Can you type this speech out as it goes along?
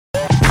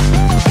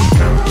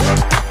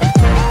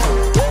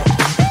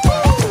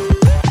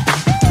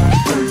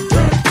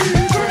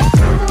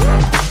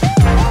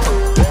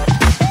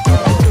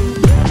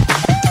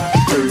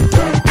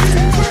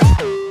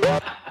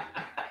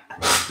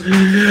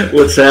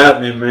What's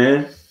happening,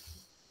 man?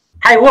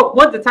 Hey,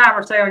 what the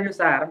timer say on your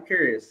side? I'm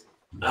curious.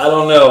 I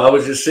don't know. I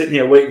was just sitting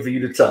here waiting for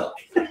you to talk.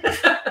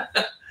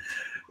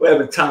 We're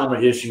having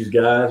timer issues,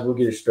 guys. We'll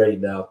get it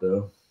straightened out,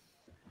 though.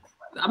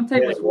 I'm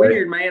telling you what's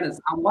weird, man. Is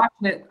I'm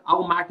watching it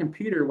on my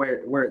computer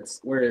where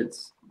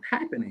it's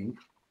happening,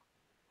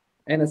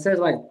 and it says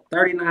like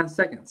 39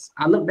 seconds.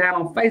 I look down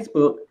on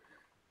Facebook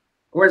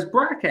where it's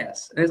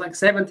broadcast, and it's like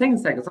 17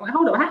 seconds. I'm like,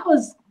 hold up, how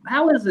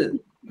is it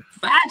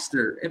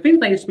faster? If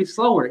anything, it should be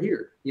slower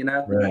here, you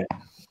know? Right.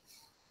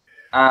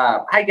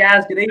 Hey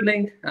guys, good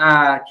evening.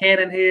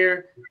 Cannon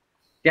here.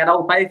 Got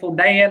old faithful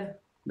Dan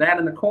down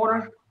in the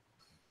corner.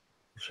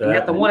 You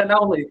got the one and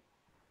only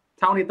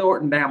Tony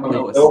Thornton down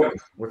below us.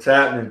 What's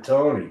happening,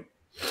 Tony?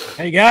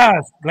 Hey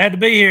guys, glad to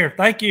be here.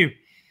 Thank you.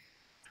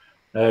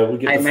 We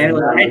get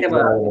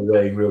the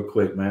way real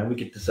quick, man. We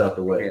get this out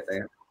the way.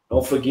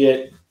 Don't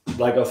forget,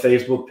 like our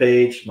Facebook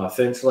page, My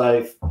Fence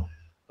Life.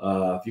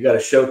 If you got a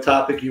show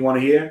topic you want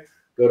to hear,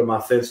 go to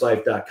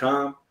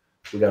myfencelife.com.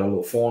 We got a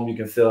little form you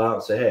can fill out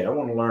and say, hey, I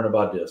want to learn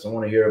about this. I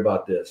want to hear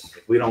about this.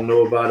 If we don't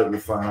know about it, we'll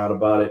find out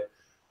about it.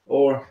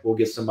 Or we'll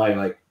get somebody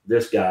like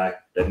this guy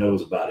that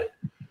knows about it.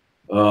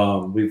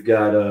 We've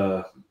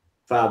got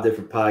 5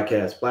 different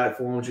podcast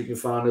platforms you can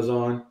find us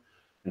on.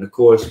 And, of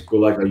course, go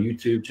like our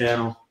YouTube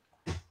channel.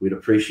 We'd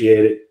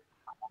appreciate it.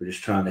 We're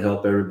just trying to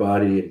help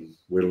everybody, and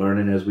we're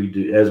learning as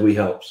we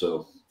help.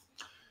 So,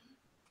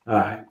 all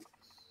right.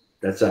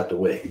 That's out the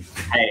way.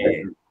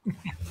 Hey,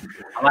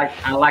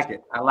 I like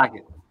it.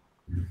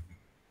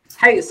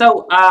 Hey,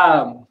 so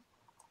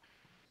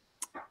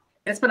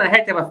it's been a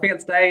heck of a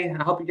fence day.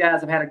 I hope you guys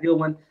have had a good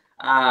one.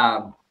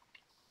 I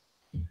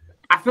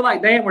feel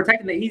like, Dan, we're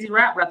taking the easy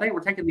route, but I think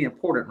we're taking the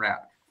important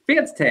route.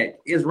 Fence Tech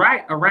is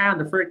right around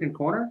the freaking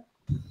corner.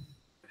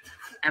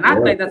 And I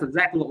think that's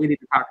exactly what we need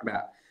to talk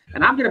about.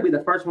 And I'm going to be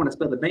the first one to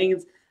spill the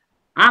beans.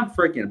 I'm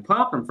freaking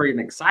pumped. I'm freaking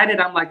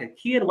excited. I'm like a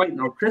kid waiting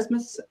on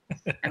Christmas.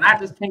 And I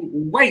just can't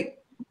wait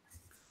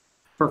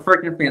for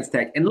freaking Fence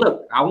Tech. And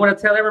look, I want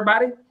to tell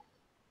everybody,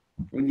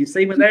 when you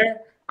see me there,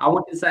 I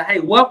want you to say,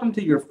 hey, welcome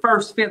to your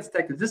first Fence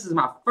Tech, because this is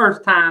my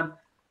first time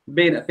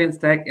being at Fence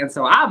Tech. And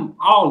so I'm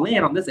all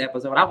in on this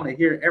episode. I want to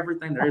hear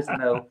everything there is to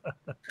know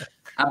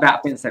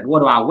about Fence Tech.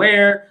 What do I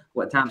wear?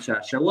 What time should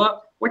I show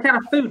up? What kind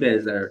of food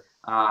is there?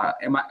 Are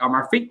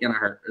my feet gonna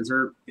hurt? Is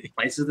there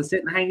places to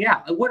sit and hang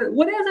out? What is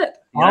it?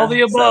 All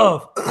the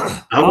above.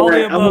 I'm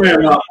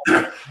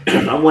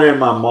wearing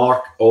my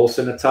Mark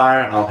Olson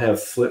attire. I'll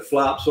have flip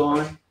flops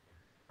on,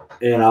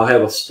 and I'll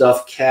have a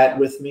stuffed cat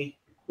with me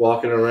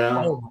walking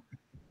around.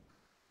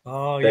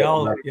 Oh,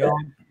 y'all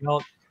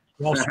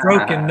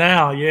stroking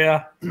now,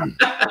 yeah.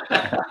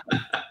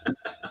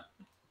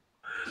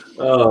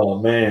 Oh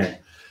man.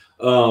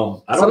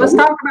 So let's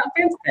talk about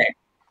Fence Tech.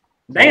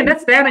 Dan,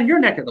 that's down in your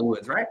neck of the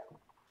woods, right?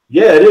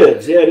 Yeah, it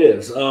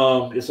is.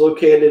 It's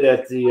located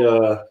at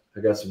the I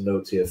got some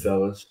notes here,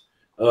 fellas.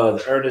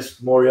 The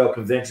Ernest Morial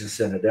Convention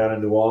Center down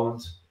in New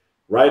Orleans,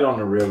 right on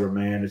the river,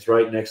 man. It's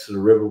right next to the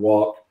River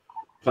Walk.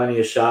 Plenty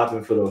of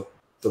shopping for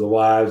the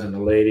wives and the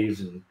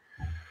ladies and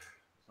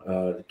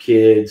the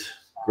kids.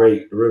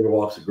 Great. The River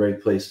Walk's a great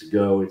place to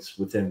go. It's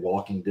within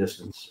walking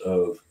distance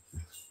of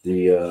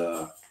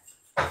the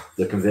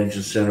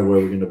convention center where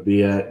we're going to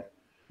be at.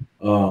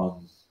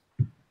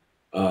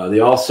 They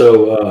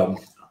also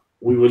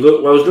I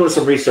was doing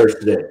some research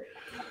today.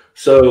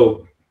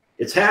 So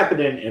it's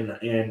happening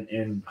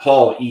in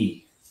Hall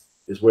E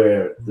is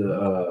where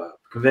the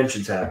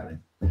convention's happening.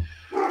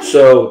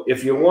 So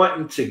if you're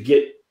wanting to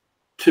get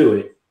to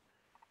it,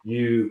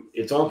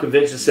 it's on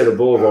Convention Center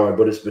Boulevard,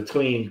 but it's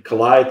between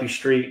Calliope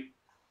Street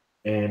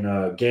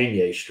and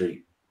Gagne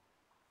Street.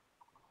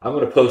 I'm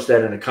going to post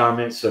that in the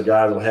comments so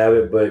guys will have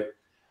it, but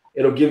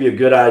it'll give you a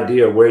good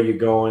idea of where you're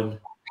going.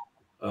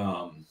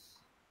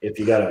 If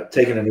you got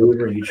taking an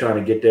Uber and you're trying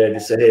to get there,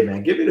 just say, hey,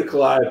 man, give me the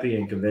Calliope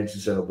and Convention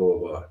Center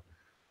Boulevard.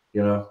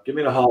 You know, give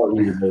me the Hall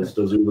E.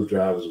 Those Uber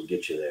drivers will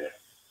get you there.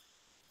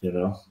 You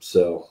know,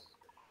 so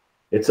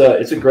it's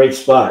a great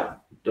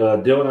spot.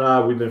 Dylan and I,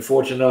 we've been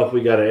fortunate enough.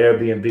 We got an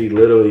Airbnb.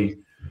 Literally,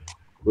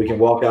 we can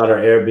walk out our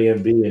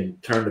Airbnb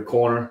and turn the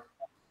corner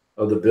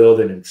of the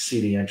building and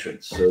see the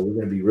entrance. So we're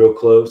going to be real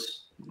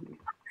close.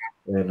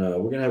 And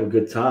we're going to have a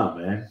good time,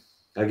 man.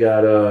 I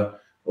got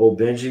old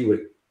Benji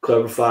with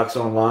Clever Fox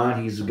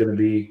Online. He's going to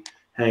be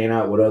hanging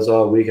out with us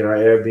all week in our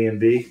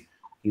Airbnb.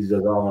 He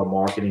does all our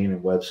marketing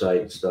and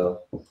website and stuff.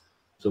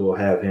 So we'll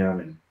have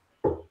him. And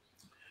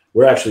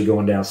we're actually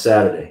going down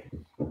Saturday.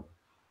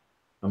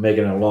 I'm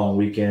making a long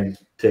weekend,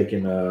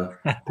 taking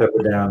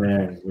Pepper down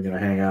there, and we're going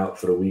to hang out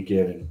for the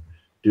weekend and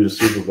do the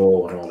Super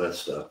Bowl and all that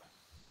stuff.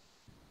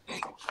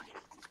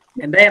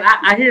 And Dan,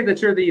 I hear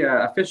that you're the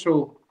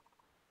official,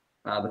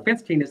 the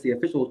Fence King is the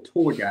official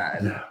tour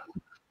guide.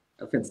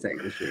 Fence Tech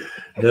this year.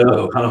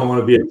 No, I don't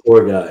want to be a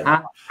tour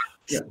guide.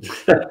 Yeah.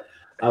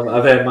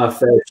 I've had my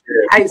fair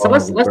share. Hey, so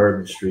let's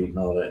Bourbon Street and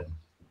all that.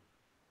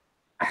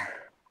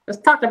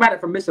 let's talk about it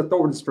from Mr.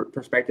 Thornton's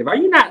perspective. Are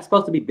you not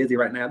supposed to be busy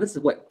right now? This is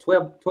what,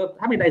 12,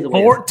 how many days a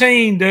week?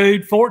 14,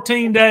 dude,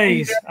 14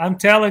 days. I'm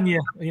telling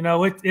you,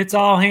 it's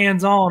all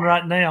hands on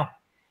right now.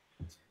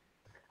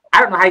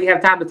 I don't know how you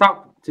have time to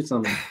talk to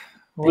some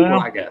people,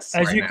 I guess.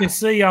 As you can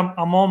see, I'm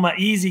on my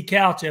easy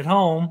couch at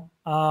home.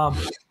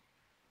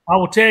 I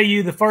will tell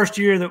you the first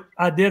year that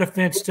I did a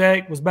fence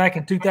tech was back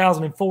in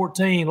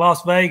 2014,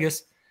 Las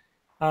Vegas.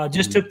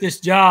 Just took this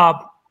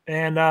job,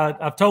 and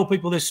I've told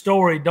people this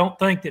story. Don't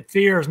think that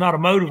fear is not a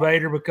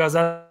motivator, because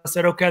I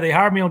said, okay, they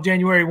hired me on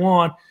January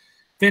 1.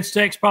 Fence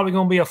tech's probably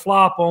going to be a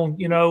flop on,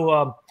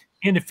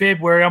 end of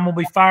February. I'm going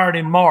to be fired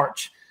in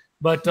March.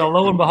 But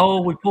lo and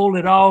behold, we pulled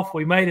it off.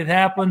 We made it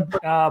happen.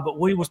 But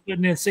we was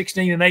putting in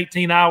 16 and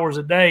 18 hours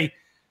a day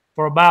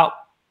for about,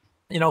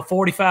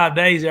 45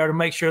 days there to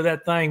make sure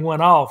that thing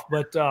went off.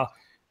 But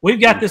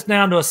we've got this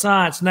down to a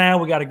science now.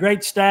 We got a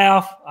great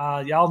staff.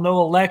 Y'all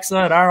know Alexa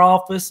at our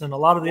office and a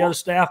lot of the other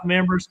staff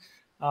members.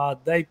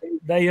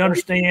 They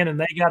understand, and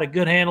they got a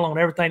good handle on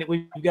everything that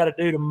we've got to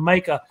do to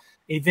make a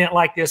event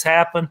like this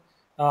happen.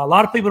 A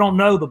lot of people don't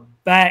know the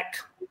back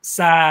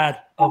side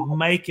of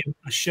making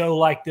a show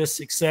like this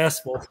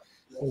successful.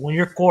 When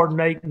you're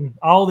coordinating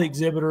all the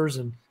exhibitors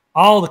and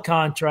all the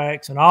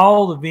contracts and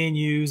all the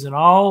venues and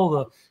all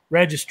the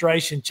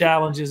registration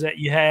challenges that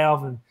you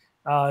have, and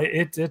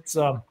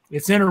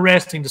it's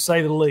interesting to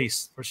say the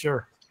least, for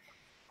sure.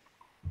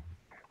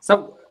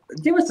 So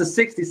give us a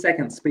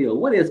 60-second spiel.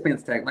 What is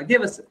fence tech? Like,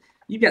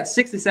 you've got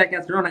 60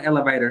 seconds, you're on an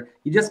elevator,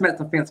 you just met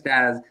some fence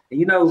guys,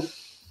 and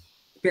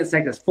fence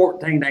tech is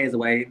 14 days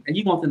away, and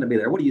you want them to be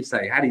there. What do you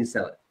say? How do you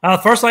sell it?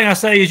 First thing I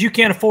say is you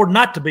can't afford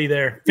not to be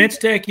there. Fence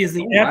tech is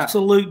the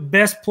absolute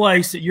best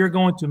place that you're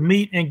going to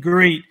meet and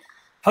greet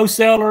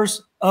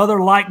wholesalers,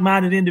 other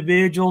like-minded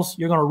individuals.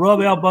 You're going to rub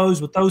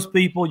elbows with those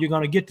people. You're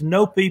going to get to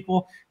know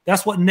people.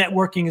 That's what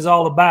networking is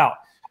all about.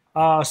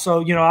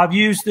 So I've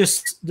used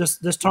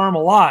this term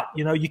a lot.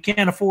 You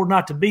can't afford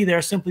not to be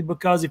there, simply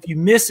because if you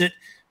miss it,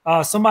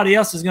 somebody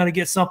else is going to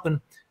get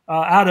something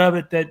out of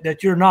it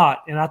that you're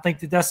not. And I think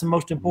that's the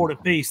most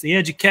important piece. The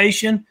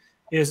education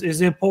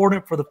is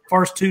important for the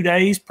first 2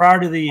 days prior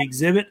to the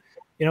exhibit.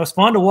 It's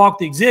fun to walk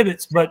the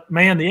exhibits, but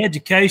man, the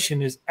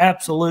education is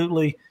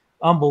absolutely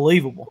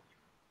unbelievable.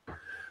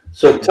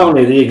 So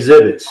Tony, the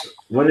exhibits,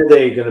 when are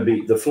they going to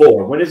be, the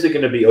floor, when is it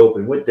going to be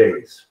open? What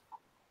days?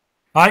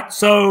 All right.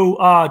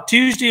 So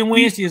Tuesday and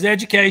Wednesday is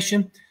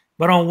education,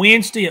 but on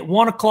Wednesday at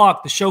 1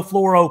 o'clock, the show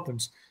floor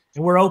opens,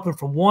 and we're open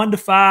from 1 to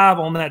 5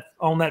 on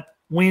that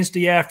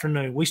Wednesday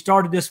afternoon. We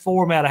started this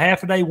format a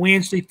half a day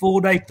Wednesday, full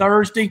day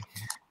Thursday,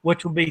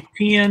 which will be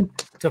 10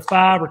 to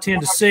 5 or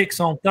 10 to 6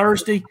 on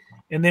Thursday.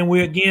 And then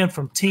we again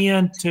from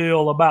 10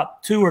 till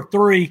about 2 or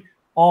 3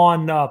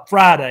 on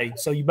Friday.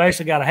 So you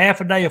basically got a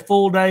half a day, a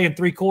full day, and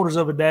 3/4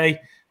 of a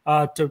day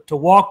to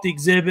walk the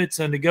exhibits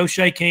and to go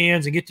shake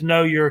hands and get to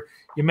know your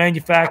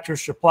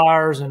manufacturers,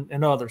 suppliers,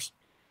 and others.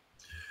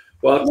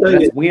 Well, I'll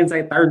tell you,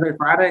 Wednesday, Thursday,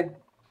 Friday?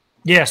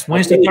 Yes,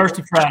 Wednesday,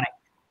 Thursday, Friday.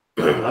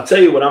 I'll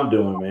tell you what I'm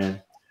doing,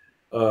 man.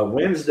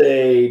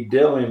 Wednesday,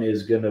 Dylan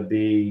is going to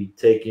be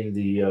taking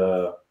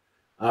the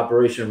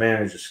operation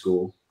manager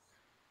school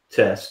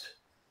test.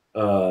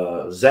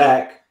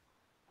 Zach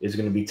is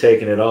going to be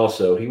taking it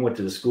also. He went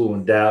to the school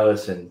in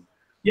Dallas, and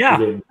he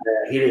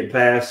didn't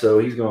pass, so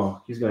he's going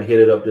to hit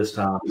it up this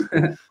time.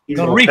 He's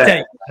going to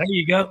retake. There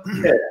you go.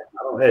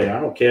 Yeah, I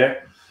don't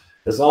care.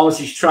 As long as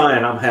he's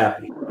trying, I'm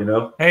happy.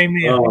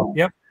 Amen.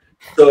 Yep.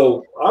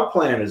 So our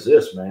plan is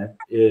this, man.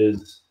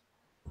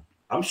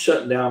 I'm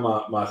shutting down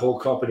my whole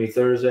company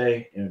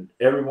Thursday, and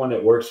everyone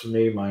that works for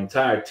me, my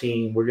entire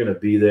team, we're going to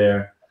be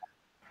there.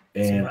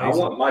 And I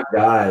want my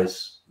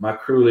guys, my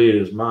crew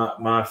leaders,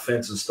 my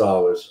fence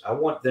installers, I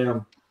want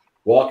them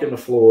walking the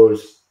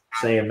floors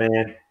saying,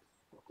 man,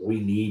 we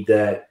need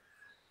that.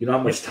 You know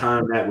how much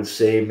time that would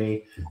save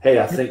me? Hey,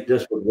 I think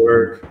this would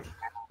work,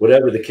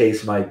 whatever the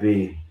case might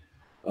be.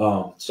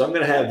 So I'm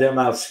going to have them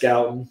out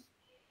scouting.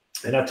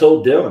 And I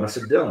told Dylan, I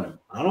said, Dylan,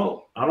 I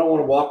don't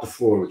want to walk the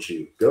floor with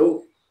you.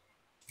 Go.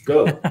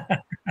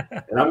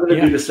 And I'm going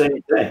to do the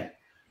same thing.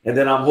 And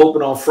then I'm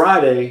hoping on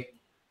Friday,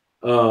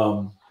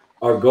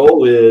 our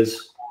goal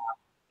is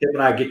him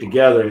and I get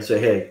together and say,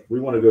 hey,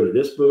 we want to go to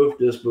this booth,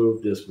 this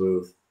booth, this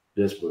booth,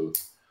 this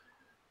booth.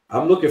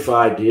 I'm looking for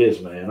ideas,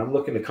 man. I'm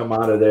looking to come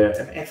out of there.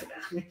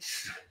 I mean,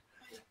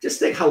 just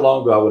think how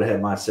long ago I would have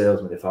had my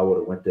salesman if I would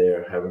have went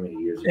there however many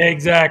years ago.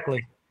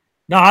 Exactly.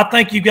 No, I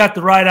think you got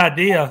the right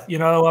idea.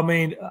 I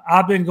mean,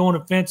 I've been going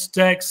to fence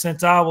tech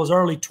since I was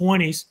early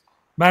 20s.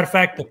 Matter of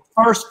fact, the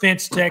first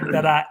fence tech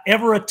that I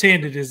ever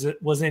attended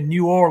was in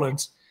New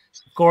Orleans.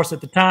 Of course,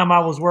 at the time I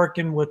was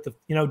working with the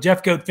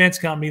Jeffcoat Fence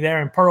Company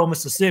there in Pearl,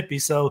 Mississippi,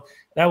 so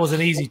that was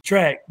an easy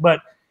trek. But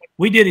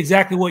we did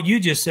exactly what you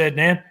just said,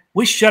 man.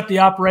 We shut the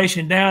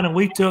operation down, and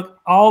we took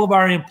all of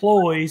our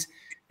employees,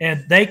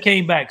 and they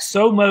came back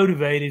so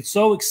motivated,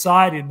 so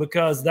excited,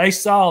 because they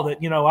saw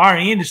that our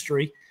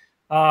industry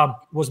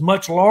was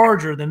much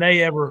larger than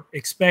they ever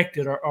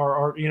expected,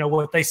 or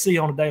what they see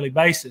on a daily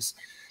basis.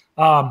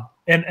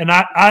 And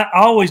I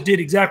always did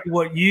exactly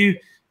what you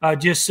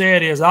just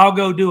said is I'll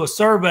go do a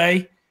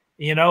survey,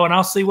 and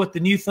I'll see what the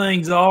new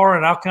things are,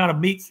 and I'll kind of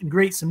meet and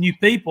greet some new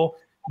people.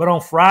 But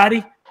on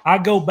Friday, I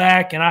go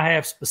back and I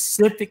have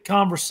specific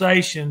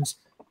conversations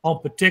on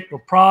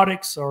particular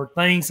products or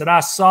things that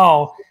I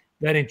saw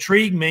that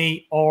intrigued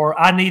me or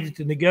I needed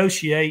to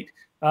negotiate,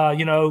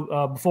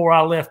 before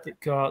I left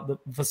the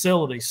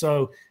facility.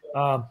 So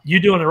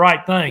you're doing the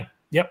right thing.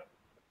 Yep.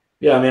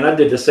 Yeah, I mean, I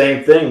did the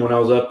same thing when I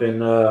was up in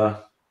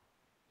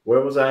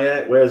where was I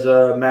at? Where's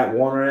Matt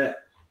Warner at?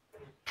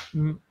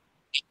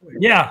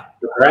 Yeah,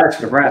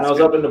 Nebraska. When I was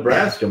up in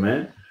Nebraska,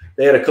 man,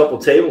 they had a couple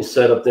tables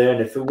set up there,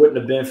 and if it wouldn't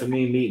have been for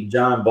me meeting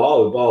John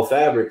Ball with Ball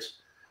Fabrics,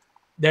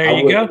 there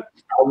you go.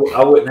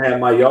 I wouldn't have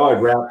my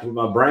yard wrapped with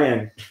my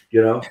brand,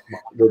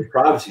 with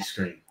privacy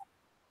screen.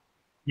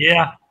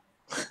 Yeah.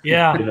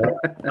 Yeah.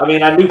 I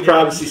mean, I knew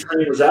privacy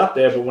screen was out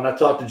there, but when I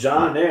talked to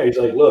John there, he's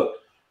like, look,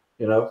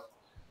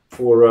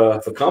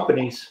 for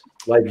companies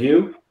like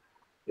you,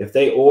 if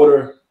they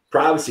order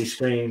privacy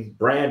screen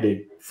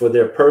branded for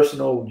their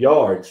personal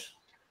yards,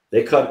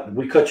 we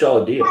cut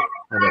y'all a deal.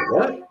 I'm like,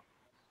 what?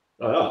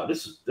 Oh,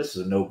 this is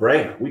a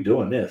no-brainer. We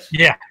doing this.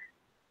 Yeah.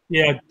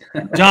 Yeah,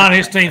 John and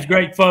his team's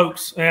great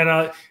folks. And,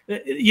 I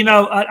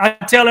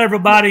tell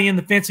everybody in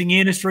the fencing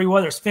industry,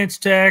 whether it's Fence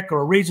Tech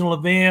or a regional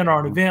event or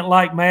an event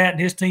like Matt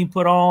and his team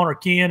put on or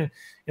Ken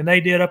and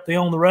they did up there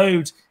on the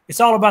roads, it's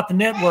all about the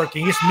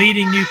networking. It's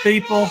meeting new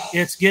people.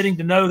 It's getting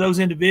to know those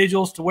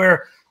individuals to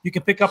where you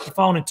can pick up the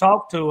phone and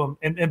talk to them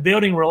and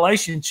building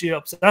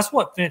relationships. That's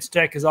what Fence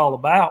Tech is all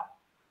about.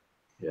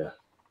 Yeah.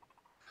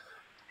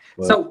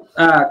 Well, so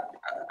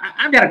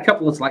I've got a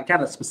couple of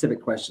kind of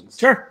specific questions.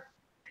 Sure.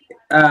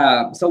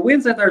 So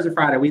Wednesday, Thursday,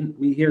 Friday,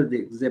 we hear the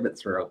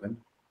exhibits are open.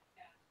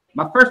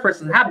 My first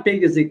question is, how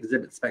big is the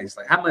exhibit space?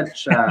 Like, how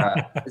much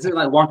is it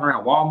like walking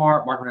around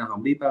Walmart, walking around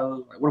Home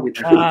Depot? Like, what are we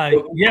thinking?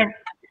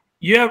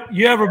 You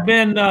ever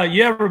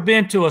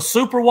been to a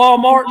super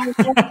Walmart?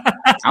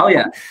 Oh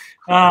yeah.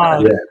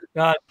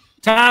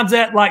 Times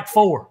that like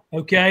 4.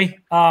 Okay.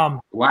 Wow.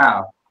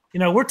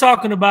 We're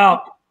talking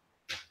about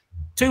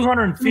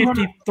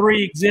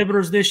 253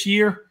 exhibitors this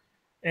year,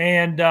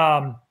 and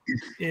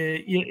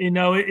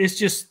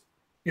it's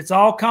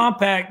all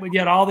compact, but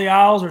yet all the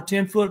aisles are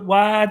 10 foot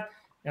wide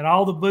and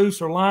all the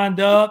booths are lined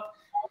up.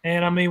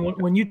 And I mean,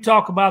 when you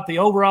talk about the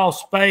overall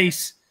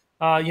space,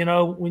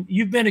 when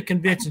you've been to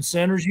convention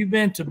centers, you've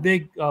been to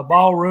big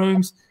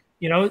ballrooms,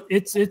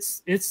 it's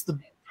the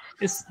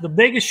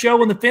biggest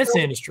show in the fence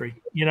industry.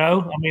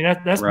 I mean,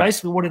 that's right.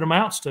 Basically what it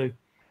amounts to.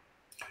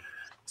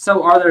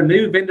 So are there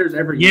new vendors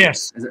every year?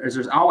 Yes. Is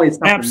there always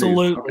something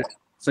absolutely new? Okay.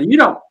 So you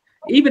don't.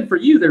 Even for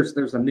you,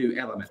 there's a new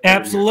element.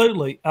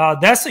 Absolutely.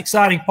 That's the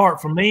exciting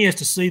part for me is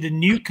to see the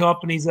new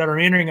companies that are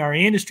entering our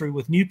industry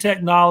with new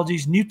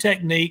technologies, new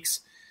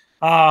techniques.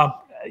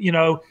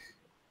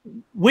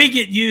 We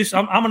get used.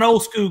 I'm an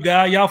old school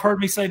guy. Y'all have heard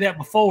me say that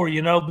before.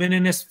 Been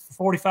in this for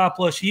 45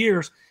 plus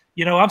years.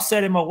 I'm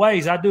set in my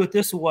ways. I do it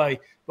this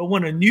way. But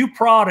when a new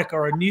product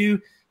or a new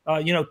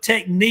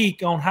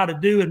technique on how to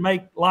do and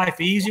make life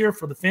easier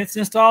for the fence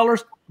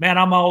installers, man,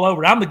 I'm all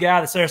over it. I'm the guy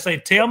that's there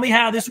saying, tell me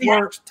how this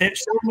works.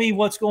 Show me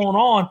what's going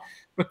on,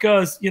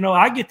 because,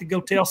 I get to go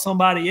tell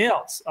somebody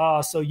else.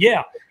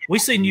 We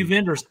see new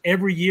vendors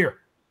every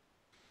year.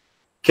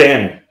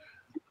 Cannon,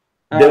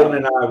 Dylan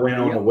and I went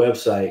on the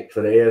website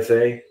for the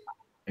AFA,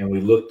 and we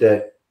looked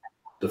at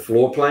the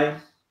floor plan.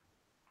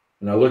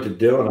 And I looked at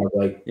Dylan, and I was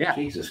like,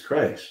 Jesus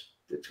Christ,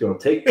 it's going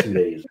to take 2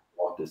 days to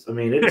walk this. I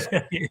mean,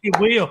 it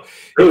will.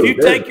 If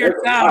you take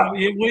your time,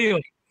 it will.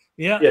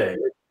 Yeah. Yeah.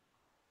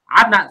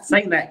 I'm not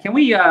saying that. Can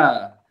we?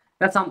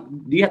 That's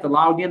on. Do you have to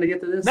log in to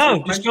get to this?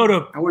 No, just go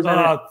to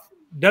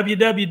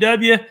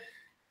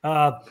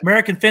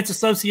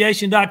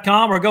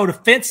www.americanfenceassociation.com or go to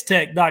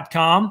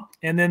fencetech.com,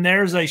 and then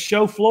there's a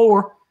show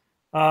floor,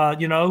 a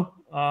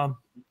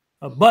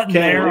button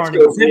there or an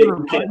exhibitor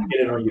button.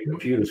 Get it on your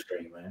computer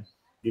screen, man.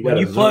 When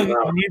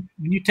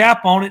you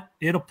tap on it,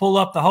 it'll pull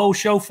up the whole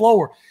show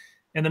floor.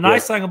 And the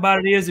nice thing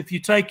about it is, if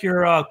you take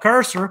your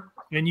cursor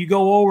and you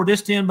go over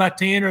this 10 by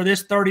 10 or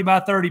this 30 by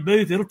 30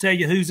 booth, it'll tell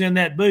you who's in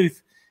that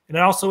booth. And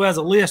it also has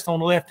a list on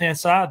the left-hand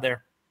side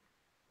there.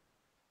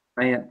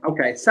 Man,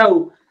 okay.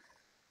 So,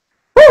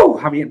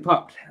 I'm getting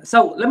pumped.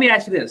 So let me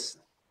ask you this.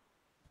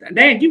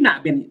 Dan, you've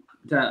not been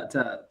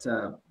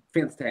to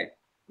Fence Tech,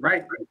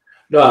 right?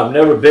 No, I've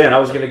never been. I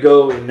was going to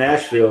go in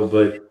Nashville,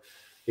 but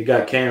it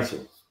got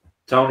canceled.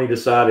 Tony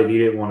decided he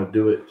didn't want to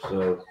do it,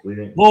 so we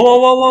didn't.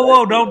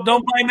 Whoa! Don't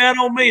blame that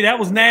on me. That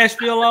was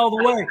Nashville all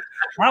the way.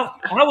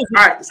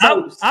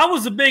 I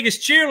was the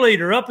biggest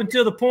cheerleader up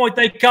until the point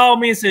they called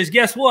me and says,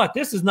 "Guess what?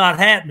 This is not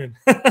happening."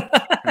 All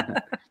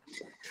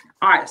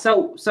right,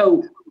 so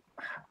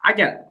I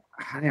got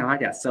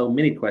so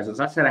many questions.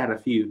 I said I had a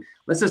few.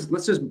 Let's just.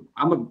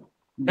 I'm gonna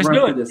run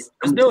through this.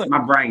 Let's do it. My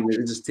brain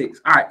it just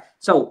ticks. All right,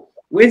 so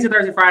Wednesday,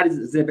 Thursday, Fridays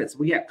exhibits.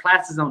 We have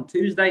classes on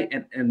Tuesday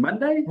and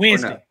Monday.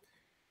 Wednesday.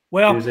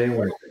 Well, Tuesday and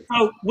Wednesday.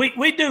 so we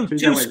do Tuesday,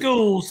 two Wednesday.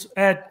 schools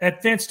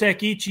at Fence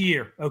Tech each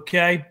year,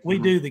 okay? We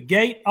do the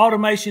Gate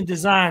Automation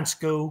Design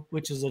School,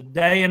 which is a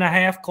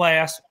day-and-a-half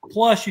class,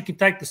 plus you can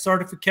take the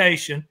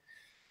certification,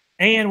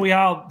 and we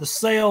have the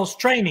Sales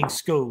Training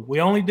School.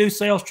 We only do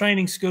Sales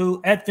Training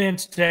School at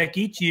Fence Tech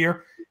each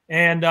year,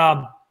 and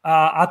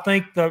I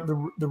think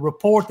the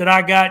report that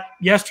I got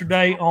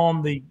yesterday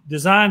on the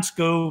Design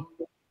School,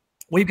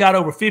 we've got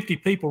over 50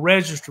 people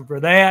registered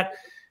for that.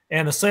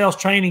 And the Sales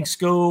Training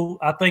School,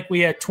 I think we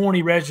had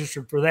 20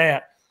 registered for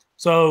that.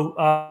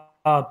 So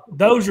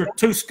those are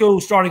two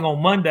schools starting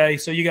on Monday.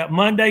 So you got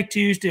Monday,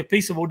 Tuesday, a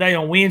peaceable day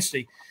on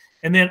Wednesday.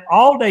 And then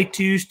all day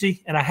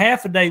Tuesday and a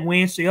half a day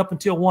Wednesday up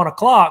until 1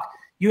 o'clock,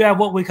 you have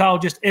what we call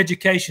just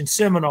education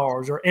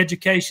seminars or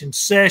education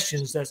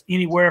sessions. That's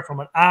anywhere from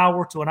an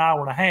hour to an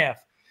hour and a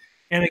half.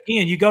 And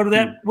again, you go to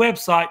that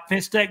website,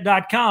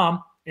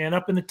 fencetech.com, and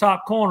up in the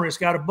top corner, it's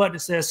got a button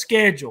that says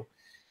schedule.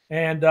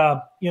 And,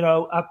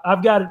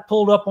 I've got it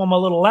pulled up on my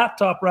little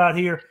laptop right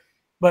here.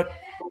 But,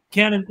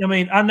 Ken, I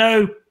mean, I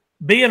know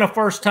being a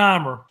first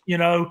timer,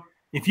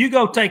 if you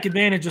go take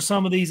advantage of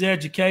some of these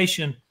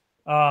education,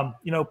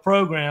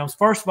 programs,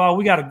 first of all,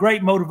 we got a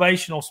great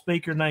motivational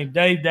speaker named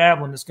Dave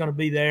Davlin that's going to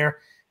be there.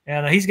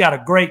 And he's got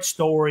a great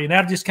story. And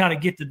that'll just kind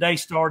of get the day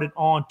started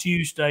on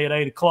Tuesday at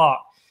 8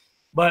 o'clock.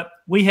 But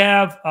we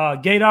have a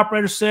gate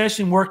operator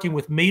session working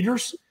with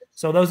meters.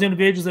 So those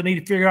individuals that need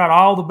to figure out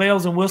all the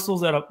bells and whistles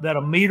that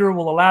a meter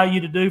will allow you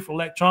to do for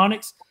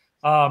electronics,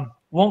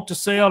 want to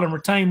sell and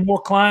retain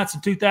more clients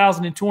in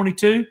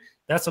 2022.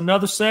 That's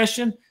another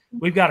session.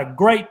 We've got a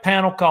great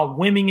panel called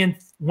Women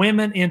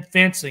in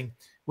Fencing.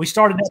 We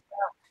started that.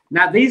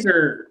 Now these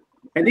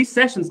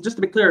sessions, just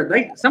to be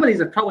clear, some of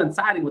these are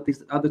coinciding with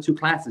these other two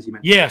classes you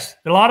mentioned. Yes,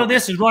 a lot of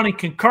this is running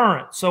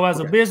concurrent. So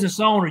as a business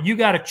owner, you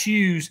got to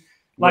choose.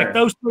 Like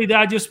those three that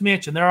I just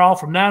mentioned, they're all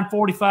from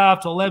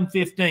 9:45 to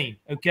 11:15.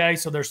 Okay,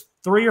 so there's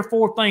 3 or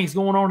 4 things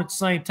going on at the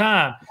same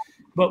time.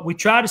 But we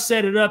try to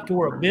set it up to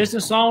where a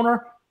business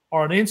owner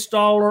or an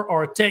installer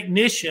or a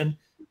technician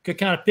could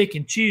kind of pick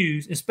and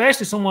choose,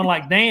 especially someone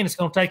like Dan that's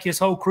going to take his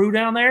whole crew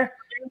down there.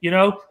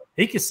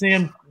 He could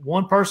send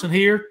one person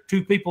here,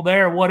 2 people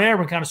there, or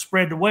whatever, and kind of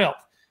spread the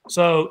wealth.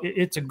 So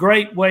it's a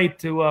great way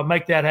to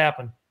make that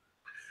happen.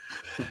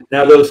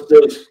 Now, those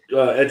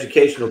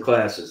educational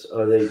classes,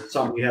 are they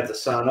something you have to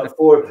sign up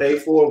for, pay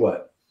for,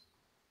 what?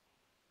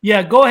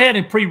 Yeah, go ahead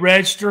and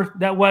pre-register.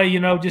 That way,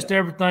 just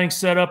everything's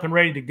set up and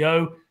ready to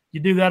go. You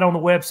do that on the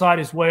website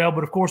as well.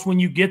 But, of course, when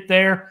you get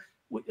there,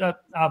 if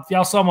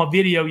y'all saw my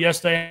video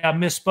yesterday, I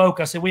misspoke.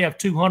 I said we have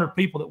 200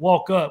 people that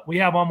walk up. We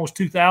have almost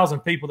 2,000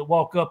 people that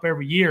walk up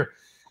every year.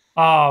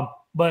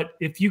 But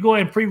if you go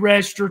ahead and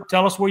pre-register,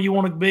 tell us where you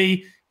want to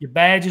be. Your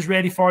badge is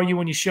ready for you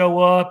when you show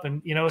up.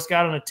 And, it's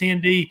got an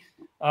attendee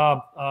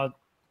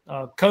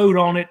code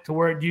on it to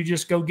where you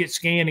just go get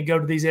scanned and go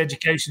to these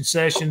education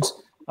sessions,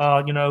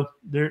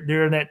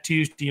 during that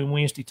Tuesday and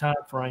Wednesday time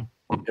frame.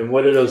 And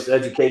what are those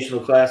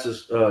educational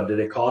classes? Do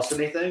they cost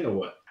anything or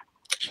what?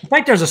 I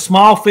think there's a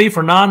small fee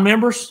for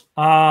non-members,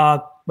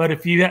 but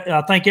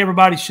I think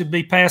everybody should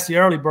be past the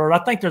early bird. I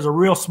think there's a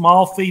real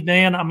small fee,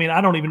 Dan. I mean,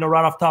 I don't even know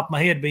right off the top of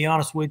my head, to be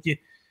honest with you.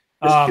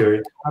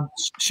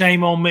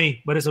 Shame on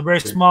me, but it's a very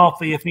small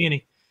fee, if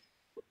any.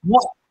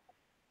 What?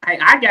 Hey,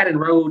 I got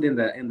enrolled in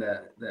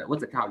the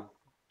what's it called?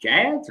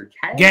 GADS or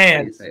CADS?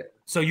 GADS.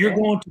 So you're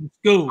going to the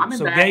school.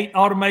 So that. Gate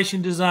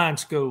Automation Design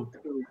School.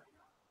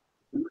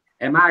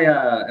 And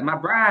my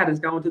bride is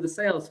going to the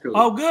sales school.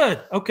 Oh,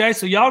 good. Okay,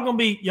 so y'all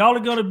are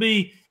gonna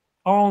be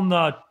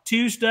on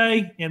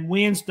Tuesday and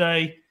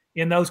Wednesday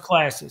in those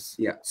classes.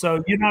 Yeah.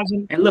 So you're not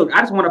gonna. And look,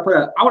 I want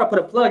to put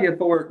a plug in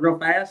for it real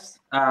fast.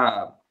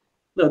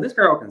 Look, this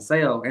girl can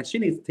sell, and she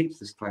needs to teach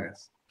this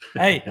class.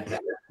 Hey,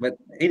 but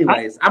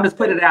anyways, I'm just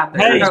putting it out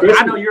there. Hey,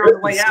 I know you're on the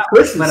way out,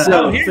 but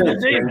here's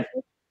the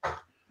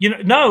deal.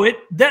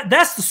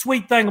 That's the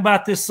sweet thing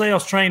about this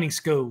sales training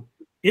school.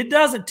 It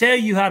doesn't tell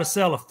you how to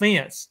sell a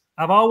fence.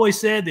 I've always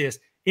said this.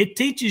 It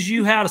teaches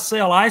you how to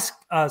sell ice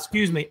to an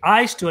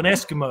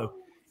Eskimo.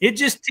 It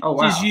just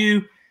teaches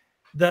you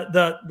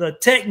the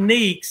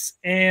techniques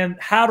and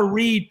how to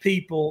read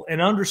people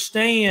and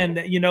understand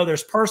that,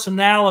 there's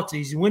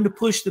personalities and when to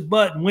push the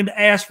button, when to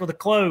ask for the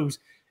close.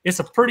 It's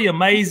a pretty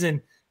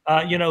amazing,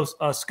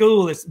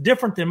 school. It's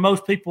different than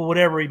most people would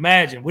ever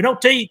imagine. We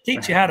don't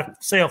teach you how to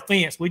sell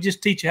fence. We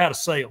just teach you how to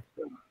sell.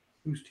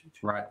 Who's teaching?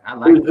 Right.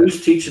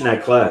 Who's teaching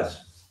that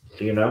class?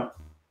 Do you know?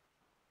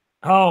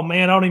 Oh,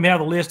 man, I don't even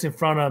have the list in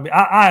front of me.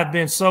 I have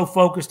been so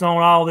focused on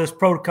all this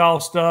protocol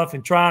stuff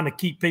and trying to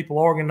keep people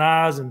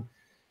organized and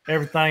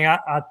everything.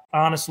 I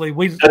honestly,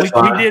 we did.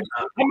 I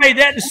made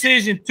that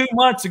decision 2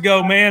 months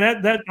ago,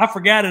 man. That I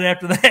forgot it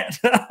after that.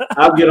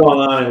 I'll get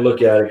online and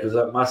look at it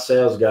because my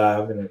sales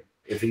guy,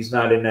 if he's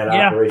not in that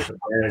operational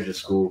manager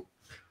school,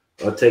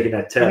 taking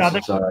that test.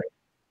 I'm sorry.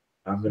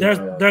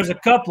 There's a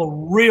couple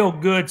of real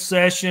good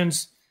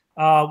sessions.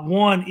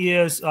 One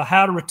is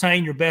how to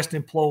retain your best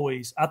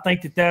employees. I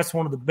think that's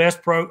one of the best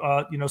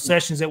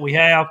sessions that we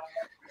have.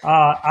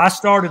 I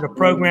started a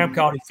program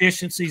called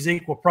Efficiencies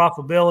Equal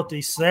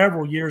Profitability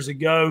several years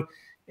ago,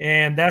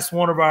 and that's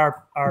one of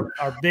our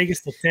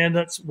biggest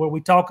attendants, where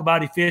we talk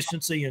about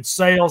efficiency in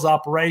sales,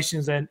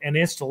 operations, and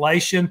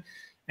installation,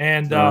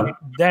 and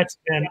that's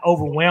been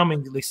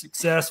overwhelmingly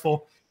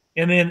successful.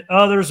 And then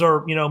others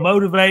are,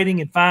 motivating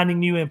and finding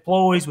new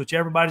employees, which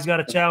everybody's got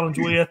a challenge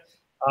with.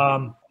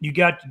 You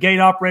got gate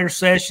operator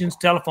sessions,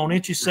 telephone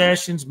entry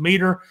sessions,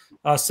 meter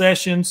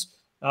sessions,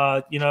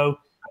 how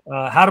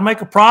to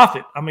make a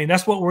profit. I mean,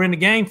 that's what we're in the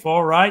game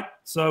for, right?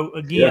 So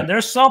again,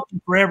 there's something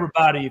for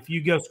everybody if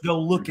you go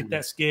look at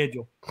that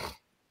schedule.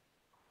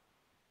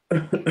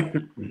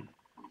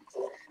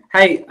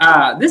 Hey,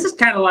 this is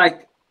kind of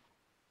like,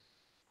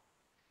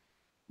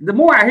 the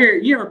more I hear,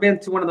 you ever been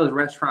to one of those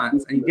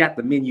restaurants and you got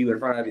the menu in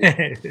front of you,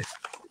 and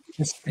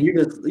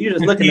you're just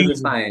looking at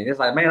this thing. It's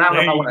like, man, I don't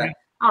know if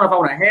I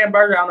want a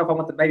hamburger. I don't know if I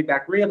want the baby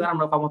back ribs. I don't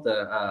know if I want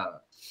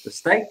the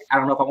steak. I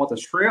don't know if I want the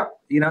shrimp.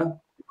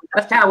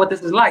 That's kind of what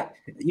this is like.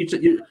 You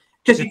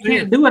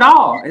can't do it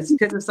all. It's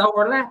because it's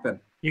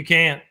overlapping. You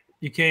can't.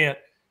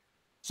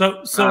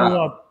 So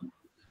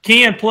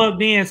Ken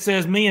plugged in,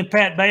 says me and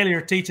Pat Bailey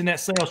are teaching that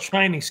sales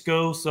training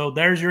school. So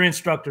there's your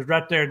instructors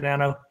right there,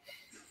 Dano.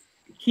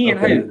 Ken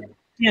who?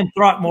 Ken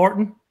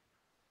Throckmorton.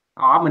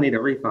 Oh, I'm gonna need a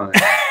refund.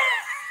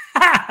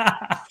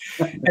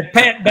 And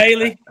Pat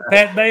Bailey,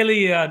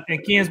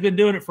 and Ken's been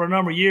doing it for a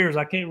number of years.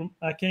 I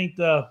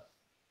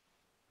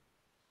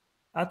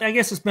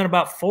guess it's been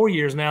about 4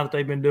 years now that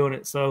they've been doing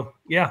it. So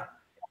yeah.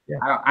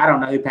 I don't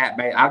know who Pat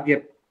Bailey. I'll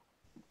give.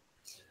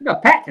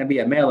 Pat can be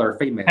a male or a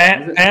female.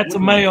 Pat's a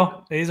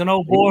male. He's an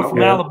old boy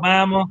from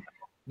Alabama.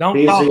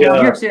 Don't talk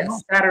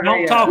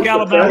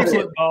Alabama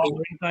football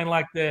or anything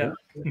like that.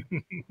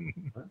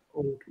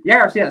 You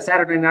ever see that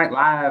Saturday Night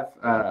Live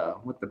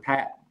with the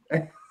Pat?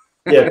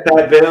 Yeah,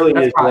 Pat Bailey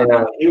is.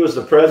 He was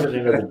the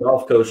president of the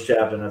Gulf Coast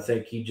chapter. I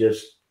think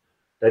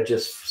that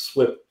just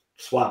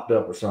swapped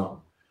up or something.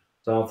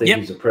 So I don't think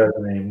he's the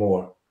president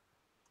anymore.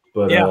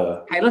 But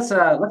hey, let's.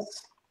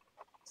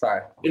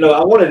 Sorry.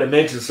 I wanted to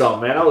mention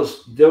something, man.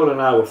 Dylan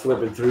and I were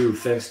flipping through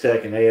Fence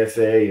Tech and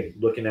AFA and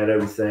looking at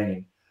everything,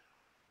 and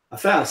I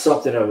found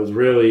something that was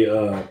really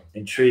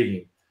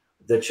intriguing.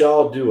 That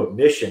y'all do a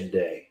mission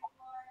day,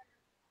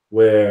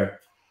 where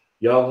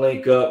y'all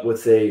link up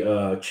with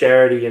a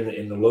charity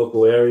in the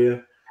local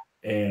area,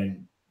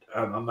 and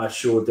I'm not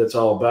sure what that's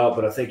all about,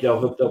 but I think y'all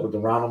hooked up with the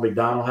Ronald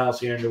McDonald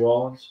House here in New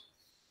Orleans.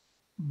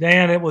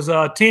 Dan, it was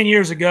 10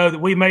 years ago that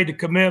we made the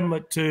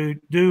commitment to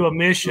do a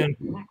mission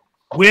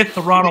with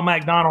the Ronald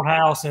McDonald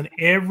House in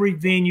every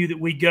venue that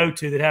we go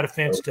to that had a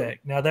Fence Tech.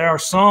 Now, there are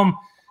some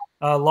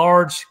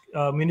large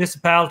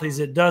municipalities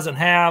that doesn't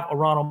have a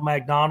Ronald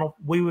McDonald.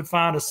 We would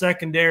find a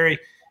secondary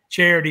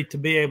charity to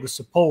be able to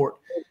support.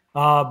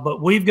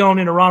 But we've gone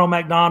into Ronald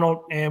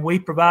McDonald and we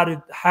provided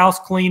house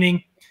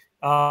cleaning,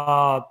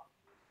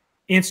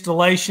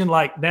 installation,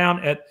 like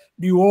down at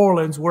New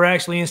Orleans. We're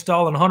actually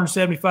installing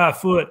 175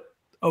 foot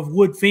of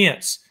wood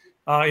fence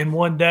in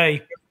one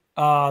day.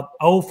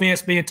 Old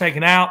fence being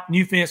taken out,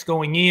 new fence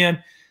going in.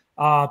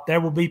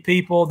 There will be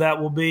people that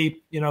will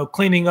be,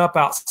 cleaning up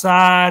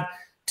outside.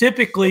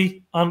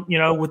 Typically,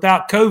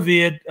 without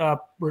COVID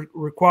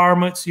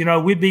requirements,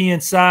 we'd be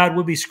inside,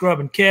 we'd be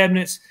scrubbing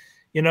cabinets,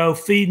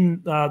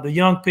 feeding the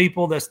young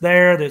people that's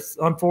there, that's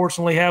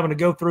unfortunately having to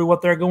go through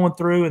what they're going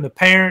through, and the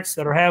parents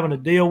that are having to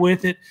deal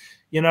with it.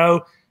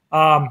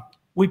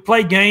 We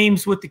play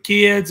games with the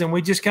kids, and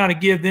we just kind of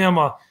give them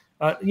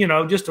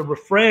just a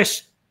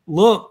refresh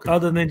look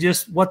other than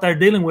just what they're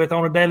dealing with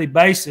on a daily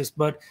basis.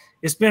 But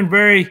it's been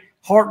very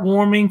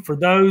heartwarming for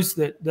those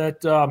that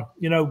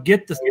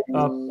get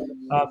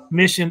the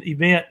mission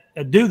event,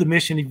 do the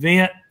mission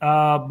event.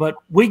 But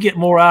we get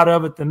more out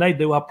of it than they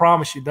do. I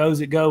promise you, those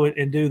that go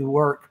and do the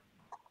work.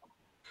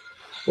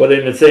 Well,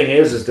 then the thing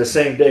is the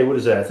same day. What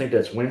is that? I think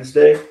that's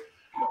Wednesday.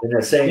 And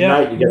that same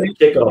night, you got the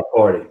kickoff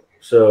party.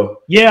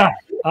 So yeah.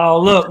 Oh,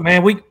 look,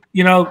 man,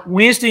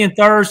 Wednesday and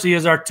Thursday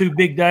is our 2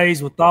 big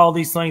days with all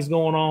these things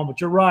going on. But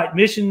you're right.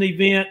 Mission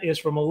event is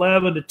from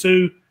 11 to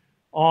 2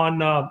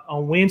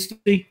 on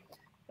Wednesday.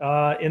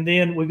 And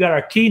then we've got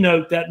our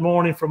keynote that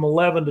morning from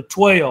 11 to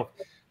 12.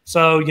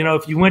 So,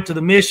 if you went to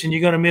the mission,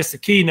 you're going to miss the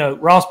keynote.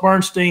 Ross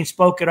Bernstein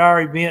spoke at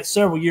our event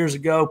several years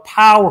ago.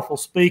 Powerful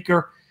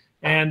speaker.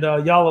 And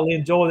y'all will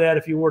enjoy that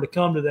if you were to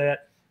come to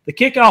that. The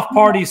kickoff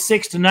party is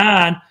 6 to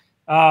 9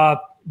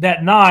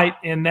 that night.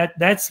 And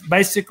that's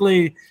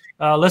basically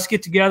let's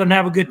get together and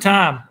have a good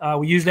time.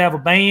 We usually have a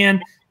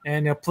band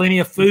and plenty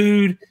of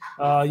food.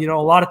 A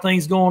lot of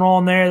things going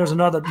on there. There's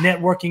another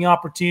networking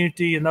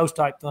opportunity and those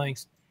type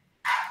things.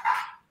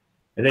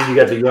 And then you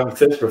got the young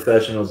fence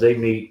professionals. They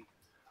meet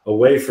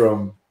away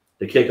from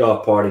the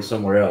kickoff party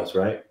somewhere else,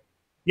 right?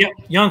 Yep.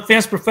 Young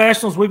fence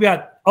professionals. We've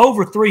got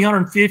over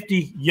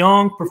 350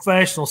 young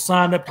professionals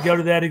signed up to go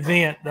to that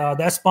event.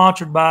 That's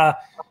sponsored by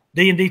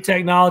D&D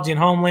Technology and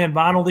Homeland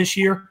Vinyl this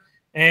year.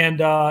 And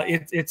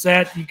it's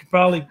at, you can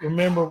probably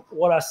remember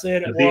what I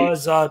said. It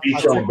was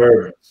Beach on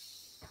Bourbon.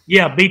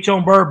 Yeah, Beach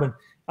on Bourbon.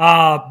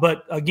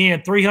 But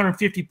again,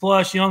 350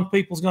 plus young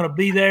people is going to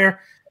be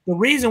there. the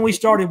reason we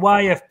started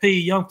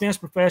YFP, Young Fence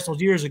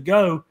Professionals, years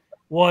ago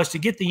was to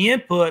get the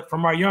input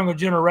from our younger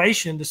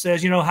generation that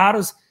says, how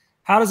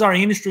does our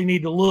industry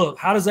need to look?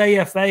 How does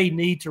AFA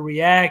need to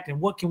react? And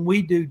what can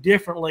we do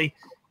differently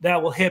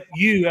that will help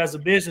you as a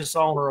business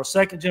owner or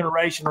second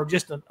generation or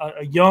just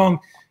a young,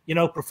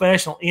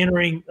 professional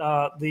entering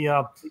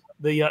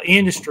the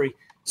industry?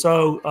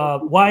 So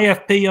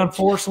YFP,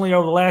 unfortunately,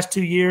 over the last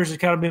 2 years has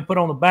kind of been put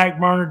on the back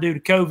burner due to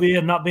COVID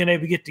and not being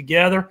able to get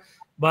together.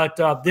 But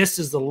this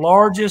is the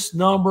largest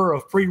number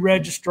of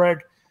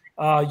pre-registered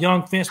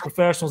young fence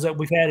professionals that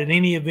we've had at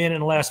any event in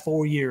the last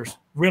 4 years.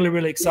 Really,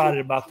 really excited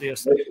about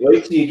this.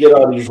 Wait till you get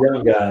all these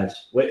young guys.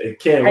 Wait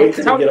till you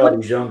get all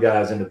these young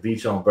guys in the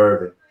beach on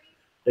Bourbon.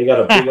 They got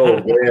a big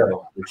old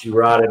whale that you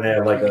ride in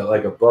there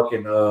like a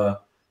bucking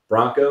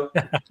Bronco.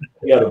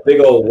 They got a big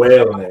old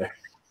whale in there.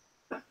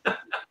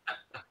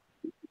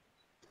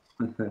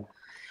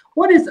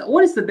 What is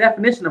the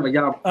definition of a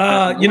young?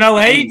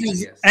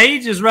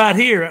 Age is right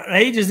here.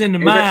 Age is in the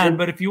mind,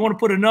 but if you want to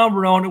put a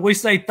number on it, we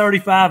say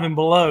 35 and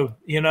below.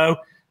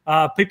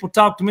 People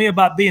talk to me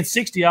about being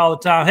 60 all the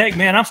time. Heck,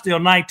 man, I'm still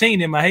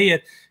 19 in my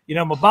head.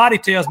 My body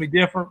tells me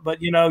different,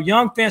 but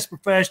young fence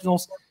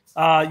professionals,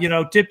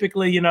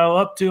 typically,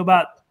 up to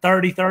about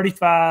 30,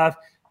 35.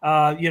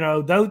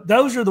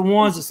 Those are the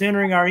ones that's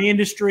entering our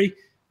industry.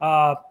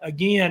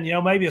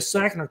 Again, maybe a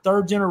second or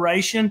third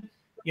generation,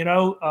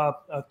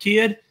 a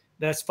kid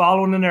that's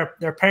following in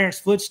their parents'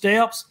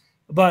 footsteps.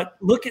 But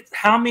look at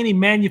how many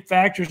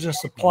manufacturers and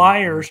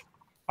suppliers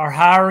are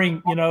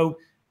hiring,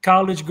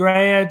 college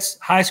grads,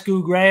 high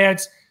school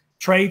grads,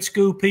 trade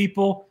school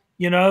people,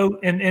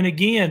 and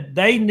again,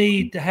 they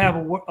need to have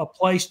a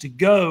place to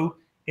go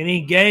and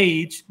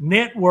engage,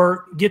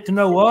 network, get to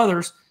know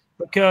others,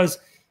 because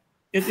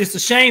it's a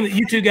shame that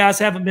you two guys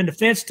haven't been to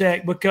Fence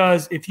Tech,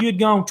 because if you had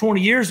gone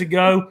 20 years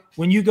ago,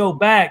 when you go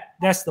back,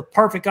 that's the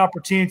perfect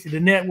opportunity to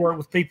network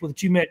with people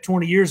that you met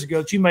 20 years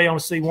ago that you may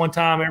only see one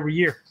time every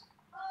year.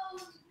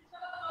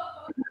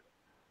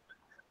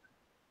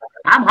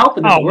 I'm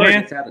hoping the word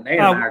gets out of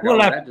there. We'll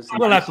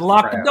have to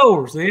lock the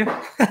doors then.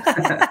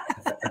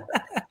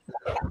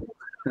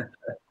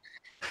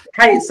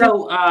 Hey,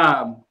 so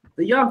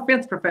the young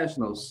fence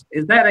professionals,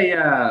 is that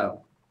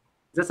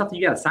something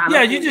you got to sign up?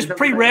 Yeah, you just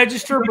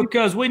pre-register,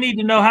 because we need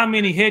to know how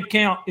many head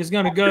count is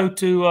going to go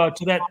to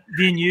that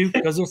venue,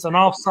 because it's an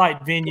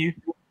off-site venue.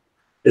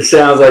 It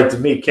sounds like to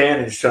me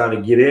Cannon's trying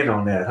to get in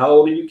on that. How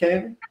old are you,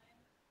 Cannon?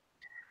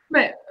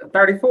 Man,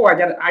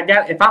 34. I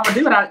got. If I'm gonna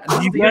do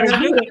it, you better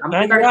do it.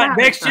 That's right.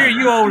 Next year,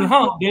 you old and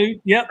hump,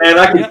 dude. Yep. Man,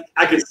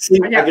 I can see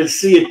it.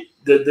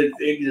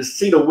 You just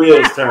see the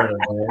wheels turning,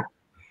 man.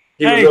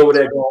 He was over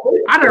there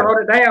going. I done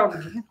wrote it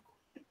down.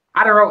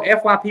 I done wrote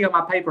FYP on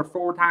my paper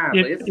 4 times.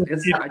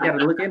 I got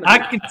to look into it. I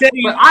can tell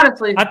you, but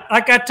honestly,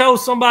 like I told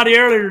somebody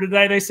earlier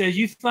today, they said,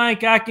 "You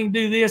think I can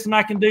do this and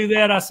I can do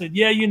that?" I said,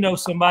 "Yeah,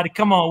 somebody.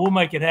 Come on, we'll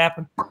make it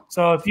happen."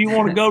 So if you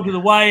want to go to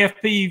the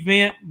YFP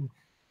event and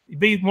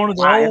be one of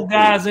the old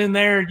guys in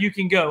there, you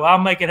can go. I'll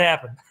make it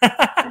happen.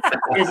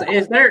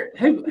 Is there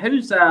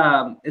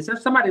is there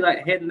somebody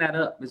like heading that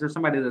up? Is there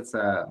somebody that's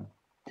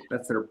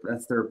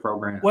their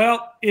program?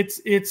 Well,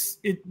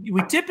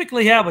 we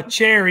typically have a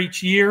chair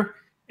each year,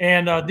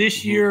 and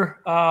this year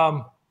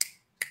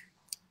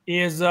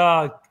is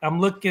I'm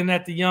looking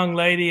at the young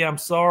lady. I'm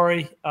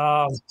sorry.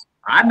 I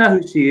know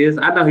who she is.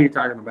 I know who you're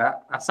talking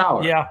about. I saw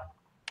her. Yeah.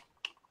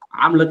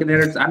 I'm looking at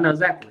her. I know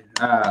exactly.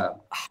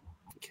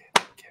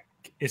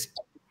 It's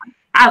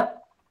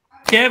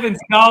Kevin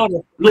Scott.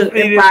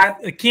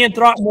 Ken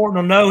Throckmorton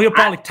will know. He'll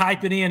probably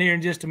type it in here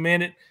in just a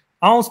minute.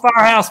 Owns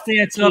Firehouse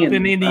Fence up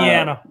in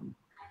Indiana.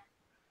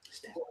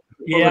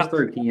 Yeah.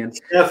 Through, Ken.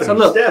 Stephanie. So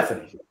look,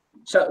 Stephanie.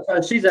 So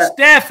she's a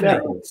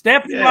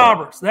Stephanie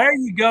Roberts. There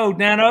you go,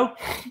 Nano.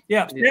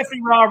 Yeah,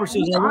 Stephanie Roberts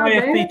is our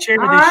YFP chair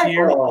this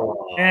year.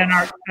 And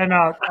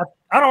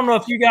I don't know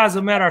if you guys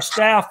have met our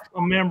staff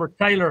member,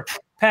 Taylor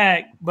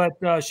Pack, but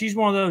she's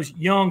one of those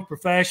young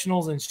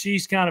professionals, and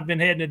she's kind of been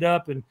heading it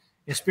up and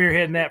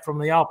spearheading that from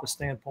the office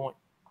standpoint.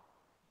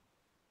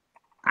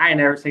 I ain't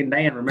never seen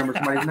Dan remember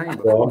somebody's name.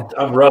 Well,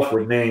 I'm rough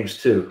with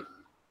names too.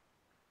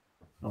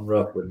 I'm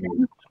rough with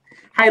names.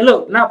 Hey,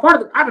 look, now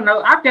I don't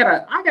know. I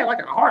got like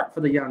a heart for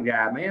the young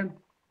guy, man.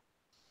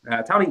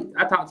 Tony,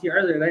 I talked to you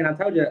earlier today, and I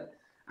told you,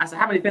 I said,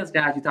 "How many fence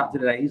guys you talked to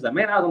today?" He's like,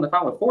 "Man, I was on the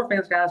phone with 4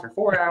 fence guys for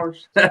 4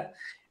 hours," and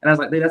I was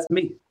like, "Dude, that's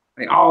me,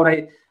 like, all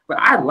day." But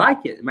I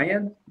like it,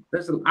 man.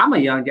 I'm a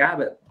young guy,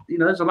 but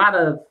there's a lot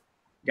of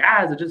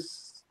guys that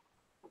just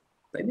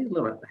they need a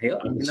little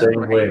help. I'm the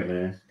same way,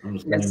 man. I'm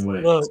the same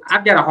way. Look,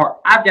 I've got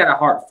a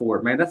heart for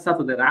it, man. That's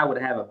something that I would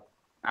have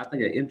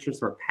an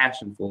interest or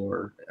passion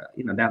for,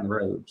 down the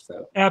road.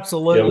 So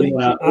absolutely.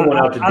 Yeah, we went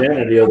out to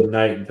dinner the other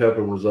night, and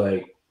Pepper was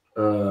like,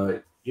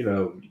 you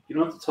don't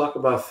have to talk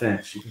about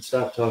fence. You can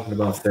stop talking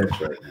about fence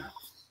right now.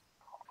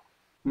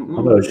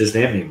 I know it's just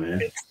in me,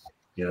 man.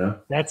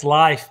 That's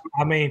life.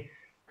 I mean,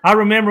 I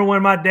remember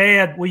when my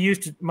dad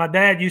used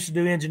to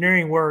do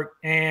engineering work,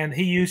 and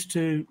he used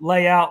to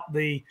lay out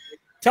the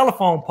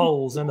telephone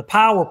poles and the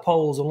power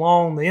poles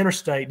along the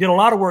interstate. Did a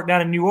lot of work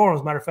down in New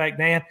Orleans, matter of fact,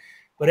 Dan.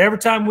 But every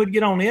time we'd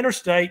get on the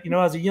interstate,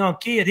 as a young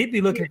kid, he'd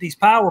be looking at these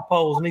power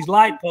poles and these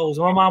light poles.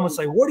 And my mom would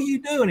say, "What are you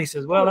doing?" He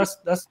says, "Well,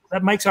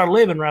 that makes our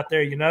living right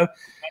there,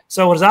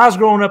 So as I was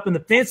growing up in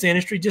the fence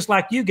industry, just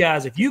like you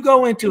guys, if you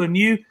go into a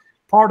new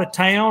part of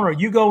town or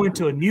you go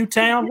into a new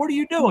town, what are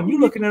you doing?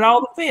 You're looking at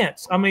all the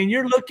fence. I mean,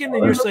 you're looking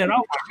and you're saying,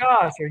 "Oh my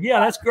gosh," or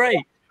 "Yeah, that's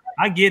great.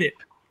 I get it.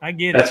 I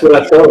get it." That's what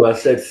I told him. I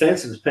said,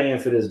 "Fence is paying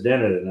for this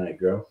dinner tonight,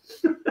 girl."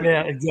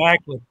 Yeah,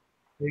 exactly.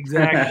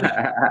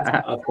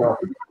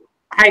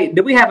 Hey,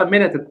 do we have a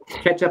minute to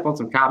catch up on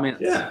some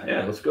comments?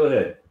 Yeah. Let's go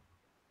ahead.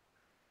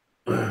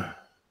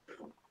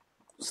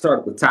 Start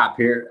at the top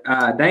here.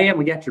 Dan,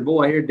 we got your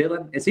boy here,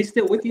 Dylan. Is he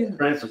still with you?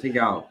 Or is he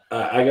gone?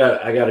 I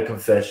got a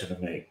confession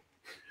to make.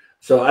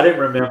 So I didn't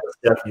remember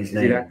Stephanie's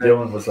name.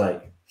 Dylan was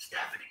like,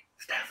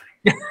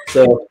 Stephanie.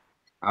 So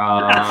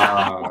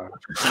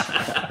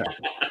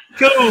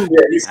cool.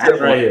 Yeah, he's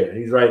sitting right here.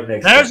 He's right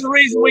next. There's the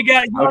reason we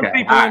got young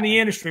people in the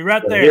industry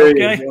right there.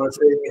 Okay.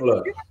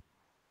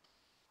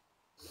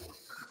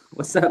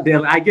 What's up,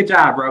 Dylan? Hey, good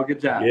job, bro.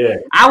 Good job. Yeah.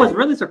 I was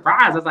really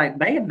surprised. I was like,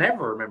 they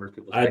never remember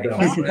people's names.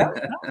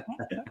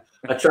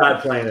 I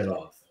tried playing it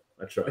off.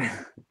 I tried.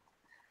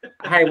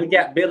 Hey, we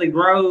got Billy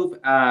Grove.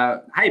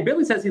 Hey,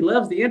 Billy says he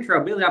loves the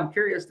intro. Billy, I'm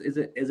curious, is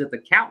it the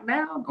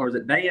countdown or is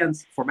it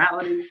Dan's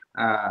formality?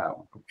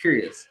 I'm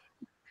curious.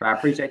 So I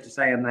appreciate you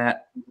saying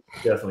that.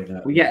 Definitely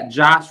not. We got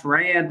Josh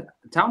Rand.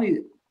 Tony,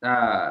 you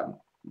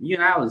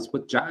and I was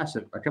with Josh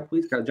a couple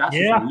weeks ago. Josh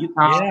is from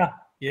Utah.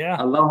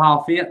 Yeah.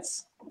 Aloha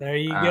Fence. There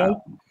you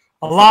go.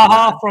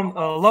 Aloha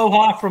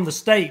from the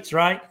States,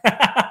 right?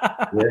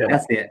 Yeah.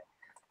 That's it.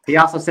 He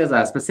also says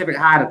a specific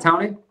hi to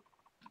Tony.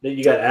 Then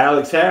you got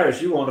Alex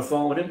Harris. You on the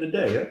phone with him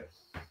today, huh?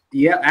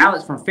 Yep,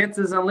 Alex from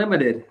Fences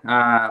Unlimited,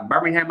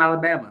 Birmingham,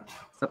 Alabama.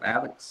 What's up,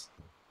 Alex?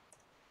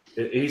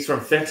 He's from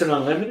Fencing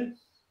Unlimited?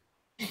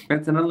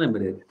 Fencing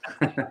Unlimited.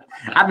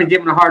 I've been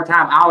giving a hard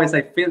time. I always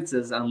say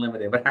Fences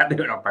Unlimited, but I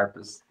do it on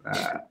purpose.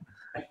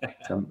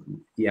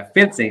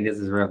 Fencing is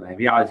his real name.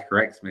 He always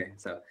corrects me.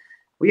 So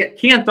we got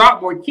Ken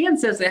Throckmorton. Ken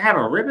says they have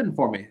a ribbon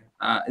for me.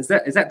 Is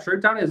that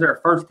true, Tony? Is there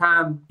a first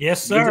time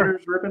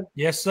visitors ribbon?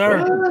 Yes, sir.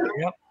 What?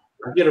 Yep.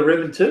 I get a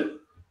ribbon too?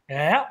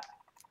 Yeah.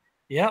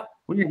 Yep.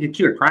 We're gonna get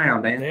you a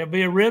crown, Dan. There'll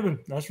be a ribbon.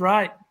 That's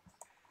right.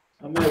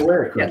 I'm gonna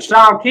wear it. Yeah,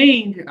 Sean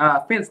King,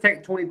 Fence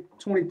Tech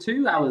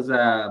 2022. I was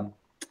I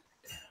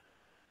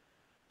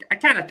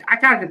kind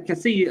of can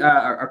see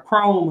a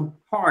chrome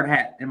hard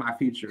hat in my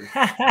future.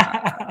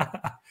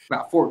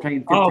 About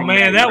 14, 15. Oh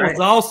man, that right? was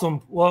awesome.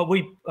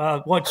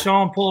 What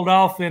Sean pulled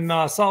off in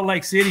Salt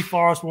Lake City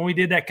for us when we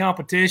did that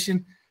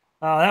competition.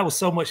 That was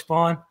so much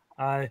fun.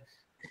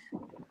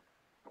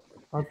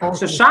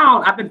 So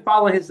Sean, I've been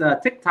following his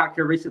TikTok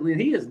here recently, and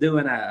he is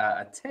doing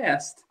a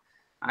test.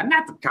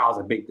 Not to cause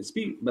a big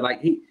dispute, but like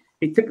he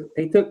took 2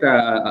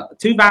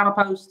 vinyl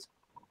posts,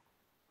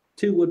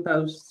 2 wood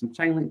posts, some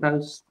chain link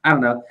posts. I don't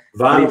know.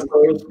 Vinyl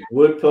posts,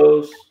 wood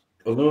posts,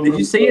 aluminum. Did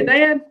you see it,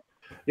 Dan?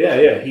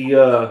 Yeah.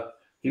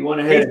 He went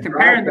ahead. He's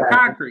comparing the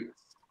concrete.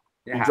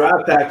 He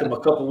dry packed them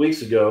a couple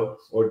weeks ago,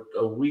 or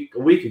a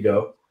week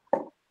ago,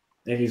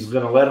 and he's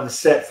going to let them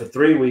set for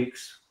 3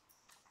 weeks.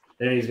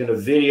 Then he's going to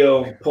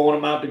video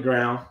pulling them out the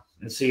ground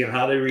and seeing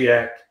how they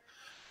react.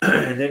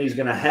 And then he's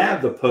going to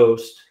have the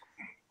post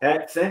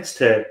at Fence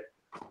Tech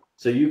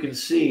so you can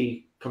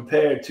see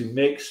compared to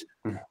mixed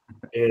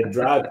and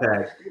dry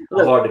pack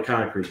how hard the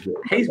concrete gets.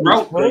 He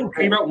wrote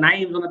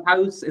names on the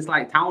post. It's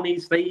like Tony,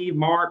 Steve,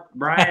 Mark,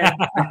 Brian.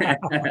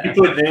 You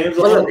put names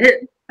on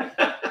it?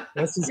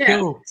 This is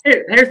cool.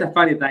 Here's the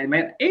funny thing,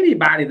 man.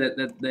 Anybody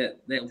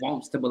that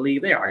wants to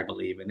believe, they already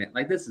believe in it.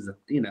 Like this is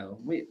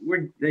we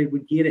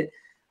get it.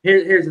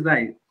 Here's the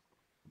thing.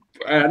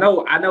 I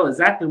know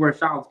exactly where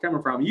Sean's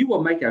coming from. You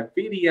will make a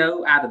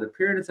video out of the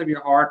pureness of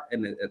your heart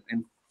and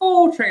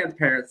full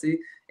transparency,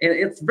 and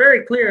it's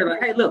very clear.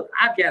 Like, hey, look,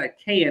 I've got a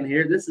can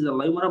here. This is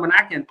aluminum, and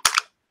I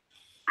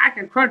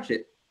can crunch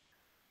it.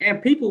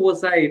 And people will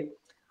say,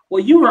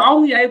 "Well, you were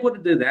only able to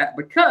do that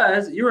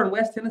because you're in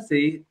West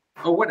Tennessee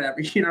or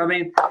whatever." You know what I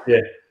mean?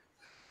 Yeah.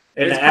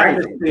 And the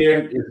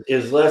atmosphere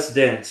is less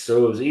dense,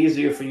 so it was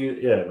easier for you.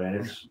 Yeah, man,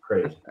 it's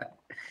crazy.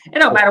 It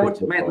don't matter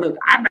what you man. Look,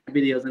 I make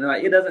videos, and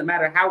like it doesn't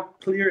matter how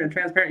clear and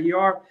transparent you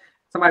are.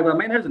 Somebody will,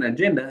 man, there's an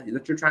agenda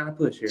that you're trying to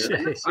push here.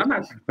 I'm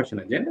not pushing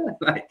an agenda.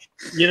 Like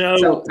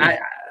so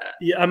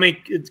I mean,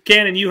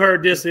 Cannon, you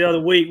heard this the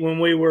other week when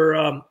we were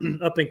up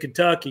in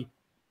Kentucky.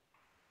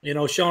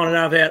 Sean and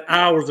I have had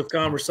hours of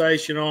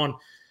conversation on,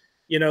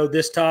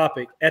 this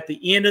topic. At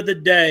the end of the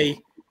day,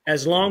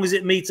 as long as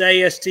it meets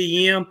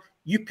ASTM,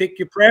 you pick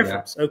your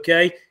preference. Yeah.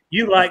 Okay.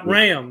 You like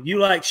Ram, you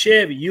like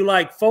Chevy, you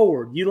like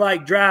Ford, you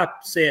like dry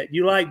set,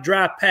 you like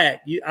dry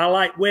pack. I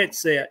like wet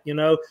set.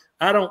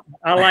 I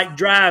like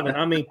driving.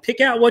 I mean,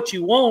 pick out what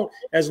you want.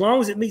 As long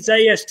as it meets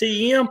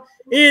ASTM,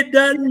 it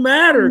doesn't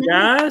matter,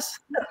 guys.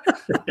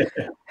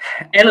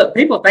 And look,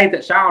 people think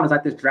that Sean is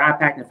like this dry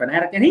packing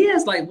fanatic, and he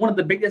is like one of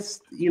the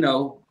biggest,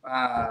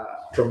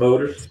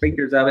 promoters,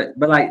 speakers of it.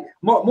 But like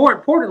more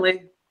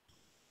importantly,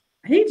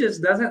 he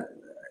just doesn't.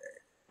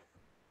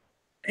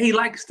 He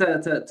likes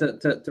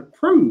to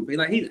prove.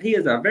 He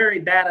is a very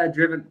data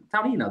driven.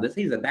 Tony, you know this.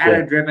 He's a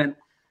data driven.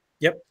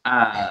 Yep.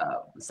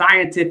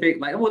 Scientific.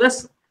 Like, well,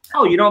 let's.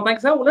 Oh, you don't think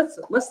so? Well,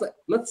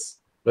 let's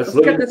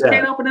cut this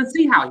can open and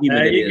see how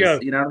humid it is. Go.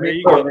 You know what I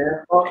mean? Oh,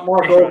 man.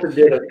 Mark Olson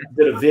did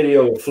a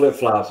video with flip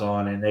flops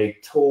on, and they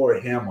tore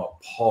him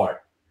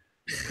apart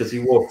because he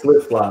wore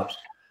flip flops.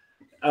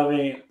 I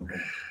mean,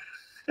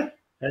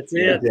 that's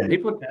it. Yeah.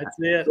 That's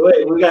it. So,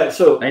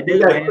 wait, we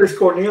got Chris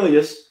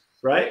Cornelius,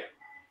 right?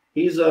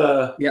 He's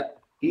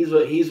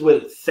he's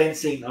with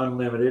Fencing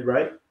Unlimited,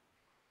 right?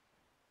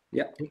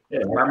 Yep. Yeah,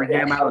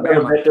 Birmingham, I've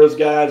Alabama. met those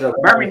guys.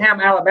 Birmingham,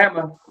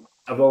 Alabama.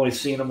 I've only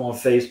seen them on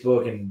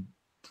Facebook, and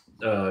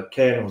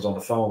Cannon was on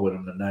the phone with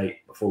him the night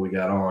before we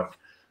got on,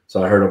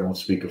 so I heard him on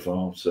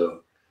speakerphone.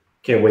 So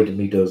can't wait to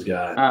meet those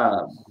guys.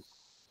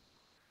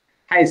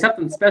 Hey,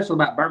 something special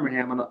about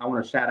Birmingham I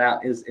want to shout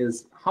out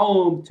is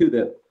home to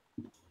the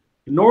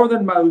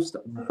northernmost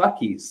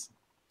Buc-ee's.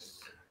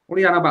 What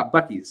do y'all know about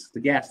Buc-ee's, the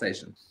gas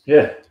station?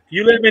 Yeah.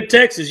 You live in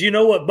Texas, you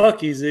know what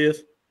Buc-ee's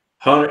is.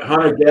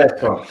 100 gas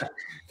pumps.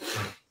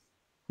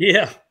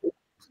 Yeah.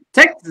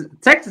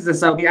 Texas is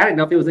so big. I didn't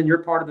know if it was in your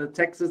part of the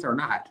Texas or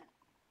not.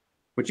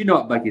 But you know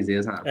what Buc-ee's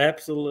is, huh?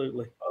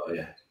 Absolutely. Oh,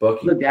 yeah.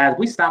 Buc-ee. Look, guys,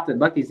 we stopped at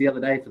Buc-ee's the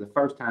other day for the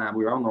first time.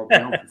 We were on the way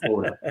home from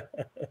Florida.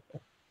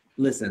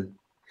 Listen,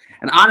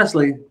 and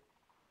honestly,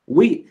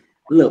 we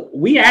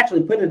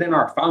actually put it in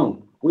our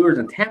phone. We were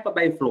in Tampa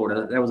Bay,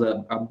 Florida. There was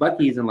a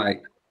Buc-ee's in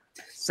like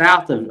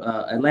south of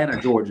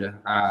Atlanta, Georgia.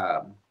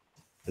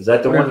 Is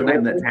that the one? The name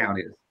of that town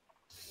is.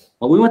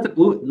 Well,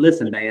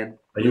 listen, Dan.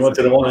 You went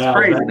to the one out.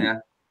 Crazy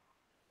now.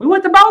 We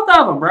went to both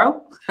of them,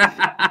 bro.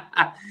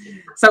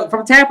 So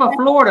from Tampa,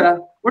 Florida,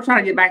 we're trying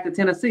to get back to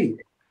Tennessee,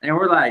 and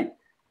we're like,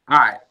 all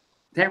right,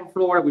 Tampa,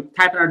 Florida. We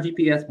type in our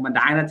GPS,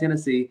 Medina,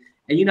 Tennessee,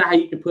 and you know how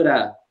you can put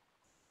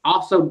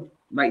also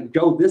like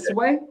go this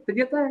way to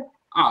get there.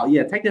 Oh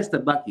yeah, take us to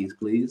Buc-ee's,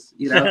 please.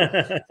 You know,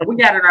 so we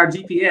got in our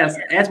GPS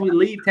as we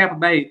leave Tampa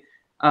Bay.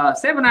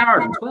 7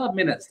 hours and 12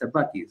 minutes to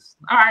Buc-ee's.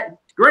 All right,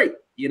 great.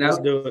 You know, let's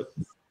do it.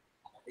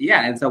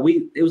 Yeah, and so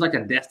it was like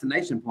a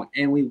destination point,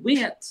 and we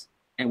went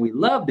and we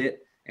loved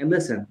it. And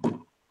listen,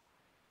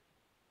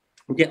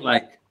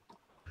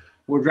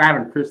 we're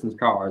driving Kristen's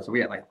car, so we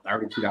had like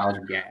 $32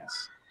 of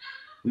gas,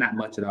 not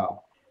much at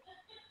all.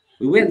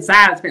 We went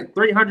inside and spent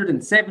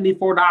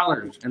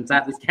 $374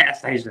 inside this gas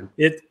station.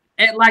 It's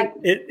 9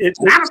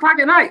 o'clock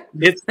at night.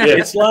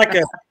 It's like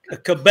a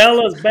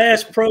Cabela's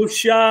Bass Pro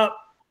Shop.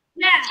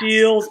 Yeah.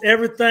 Chills,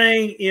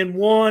 everything in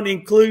one,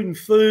 including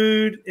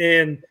food.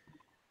 And,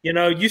 you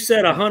know, you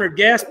said 100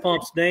 gas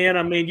pumps, Dan.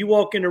 I mean, you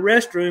walk in the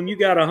restroom, you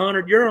got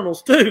 100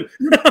 urinals, too.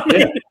 I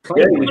mean,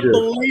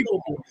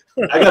 unbelievable.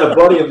 I got a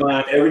buddy of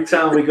mine. Every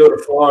time we go to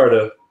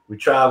Florida, we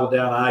travel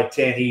down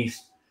I-10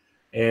 East,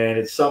 and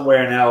it's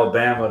somewhere in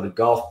Alabama, the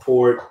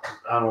Gulfport.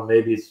 I don't know,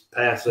 maybe it's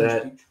past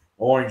that,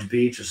 Orange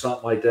Beach or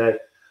something like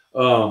that.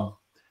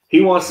 He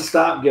wants to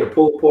stop and get a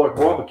pulled pork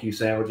barbecue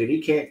sandwich, and he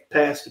can't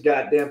pass the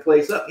goddamn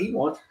place up.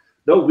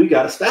 We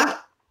got to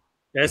stop.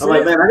 That's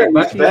like, man, I got to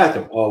use the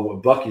bathroom. Oh, well,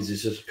 Buc-ee's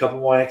is just a couple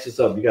more exits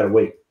up. You got to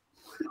wait.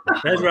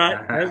 That's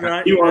right. That's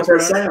right. He wants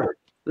that sandwich.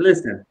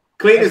 Listen.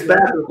 Clean his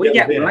bathroom. We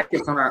got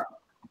blankets on our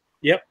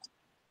 – Yep.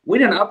 We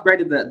didn't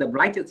upgrade the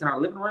blankets in our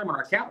living room on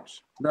our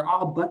couch. They're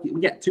all Buc-ee's.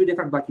 We got 2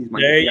 different Buc-ee's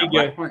blankets. There you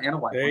go. One and a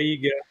white there one.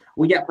 you go.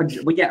 We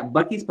got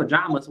Buc-ee's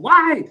pajamas.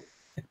 Why?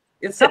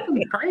 It's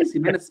something crazy,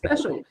 man. It's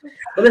special.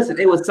 But listen,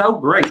 it was so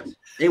great.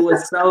 It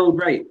was so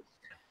great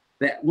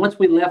that once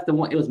we left the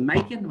one, it was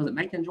Macon. Was it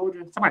Macon,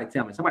 Georgia? Somebody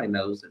tell me. Somebody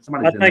knows it.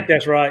 I think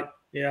that's right.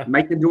 Yeah.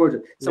 Macon,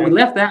 Georgia. So we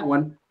left that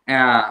one.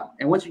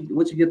 And once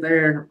you get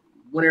there,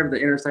 whatever the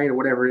interstate or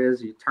whatever it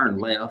is, you turn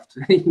left.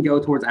 You can go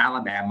towards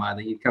Alabama.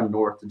 Then you come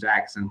north to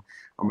Jackson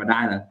or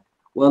Medina.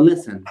 Well,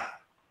 listen.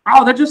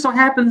 Oh, there just so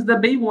happens to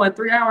be one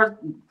 3 hours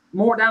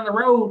more down the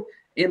road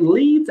in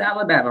Leeds,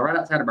 Alabama, right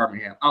outside of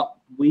Birmingham. Oh,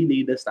 we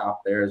need to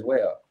stop there as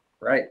well,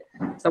 right?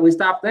 So we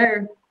stopped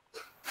there,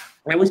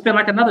 and we spent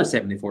like another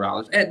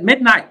 $74 at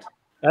midnight.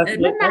 I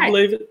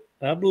believe it.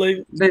 I believe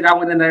it. Dude, I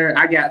went in there.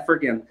 I got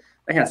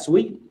they had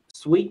sweet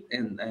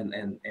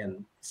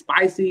and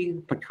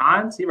spicy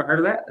pecans. You ever heard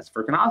of that? That's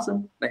freaking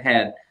awesome. They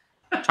had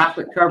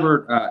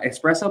chocolate-covered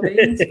espresso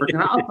beans.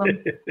 Freaking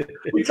awesome.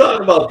 We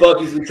talking about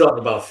Buc-ee's. We talking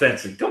about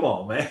fencing. Come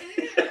on, man.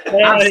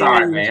 I'm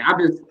sorry, man. I'm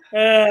just.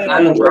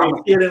 I'm a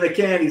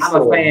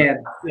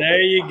fan.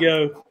 There you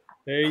go.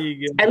 There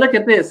you go. Hey, look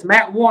at this.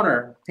 Matt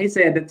Warner. He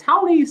said, did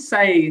Tony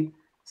say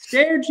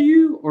scared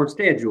you or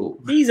scheduled?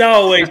 He's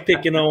always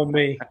picking on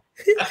me.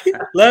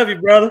 Love you,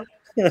 brother.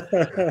 All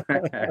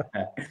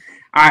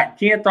right.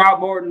 Ken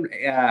Throckmorton,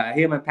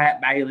 him and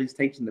Pat Bailey's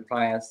teaching the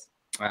class.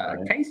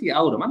 Casey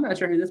Odom. I'm not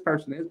sure who this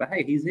person is, but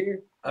hey, he's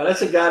here.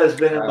 That's a guy that's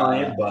been in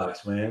my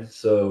inbox, man.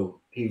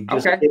 So he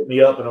just hit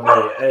me up, and I'm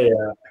like, hey,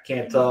 I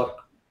can't talk.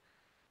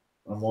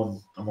 I'm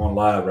on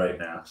live right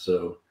now.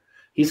 So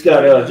he's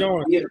got a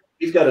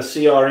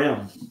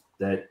CRM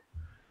that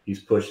he's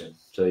pushing.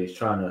 So he's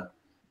trying to.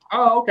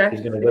 Oh, okay.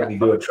 He's going to let me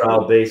do a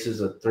trial basis,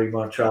 a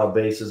 3-month trial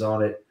basis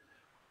on it.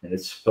 and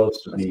it's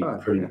supposed to That's be fun,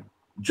 pretty. yeah.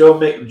 Joe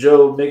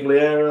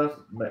Migliera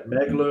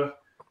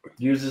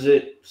uses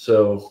it,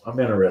 so I'm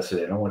interested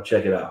in it. I want to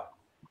check it out.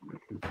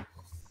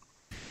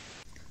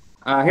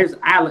 Here's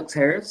Alex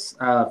Harris,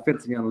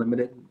 Fencing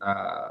Unlimited,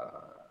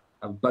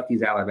 of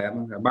Bucky's,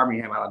 Alabama, or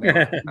Birmingham,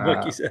 Alabama.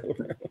 Bucky's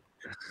Alabama.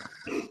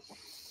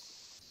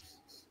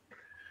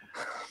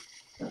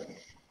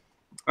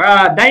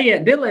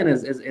 Dylan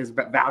is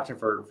vouching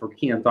for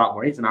Ken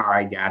Throckmorton. He's an all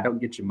right guy. Don't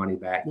get your money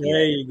back.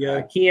 There you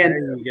go. Ken,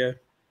 there you go.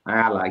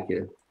 I like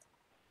it.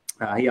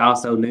 He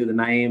also knew the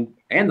name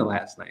and the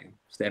last name,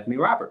 Stephanie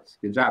Roberts.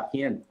 Good job,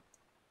 Ken.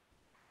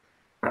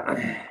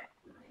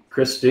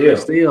 Chris Steele.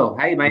 Steele.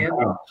 Hey, man.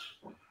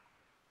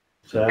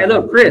 So, Hey,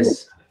 look,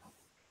 Chris.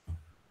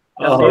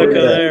 Look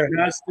there.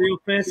 Nice Steel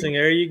Fencing.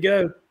 There you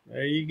go.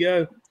 There you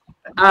go.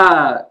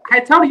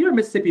 Hey, Tony, you're a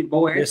Mississippi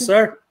boy, aren't Yes, you?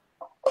 sir.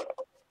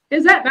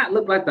 Does that not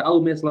look like the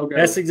Ole Miss logo?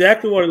 That's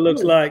exactly what it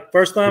looks like.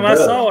 First time I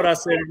saw it, I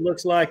said it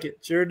looks like it.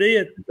 Sure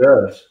did. It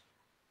does.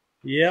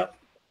 Yep.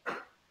 A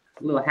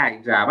little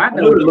hack job. I I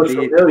know knew it what looked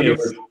you did, familiar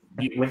Chris.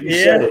 when you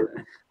said it.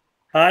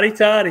 Hotty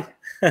toddy.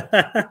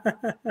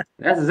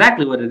 That's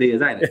exactly what it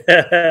is, ain't it?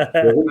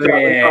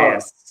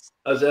 Yes.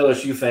 Us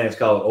LSU fans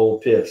call it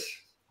Old Piss.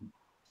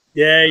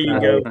 There you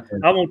go.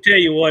 I won't tell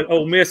you what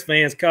Ole Miss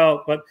fans call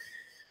it, but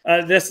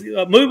that's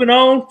moving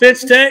on.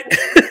 Fitz Tech.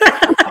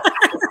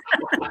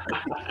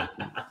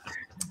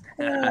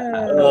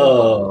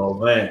 Oh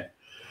man.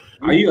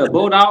 Are you a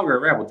Bulldog or a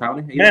Rebel,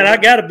 Tony? Man, I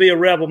got to be a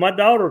Rebel. My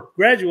daughter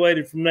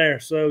graduated from there,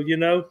 so you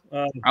know.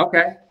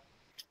 Okay.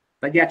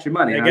 They got your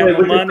money. They Huh?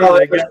 got my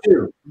money.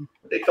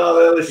 They call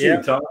it LSU,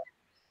 Yeah. Tom.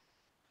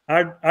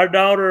 Our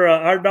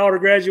daughter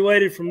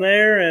graduated from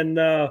there, and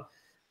got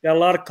a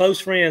lot of close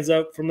friends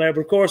up from there.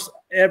 But of course,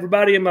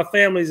 everybody in my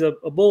family is a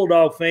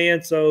Bulldog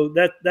fan, so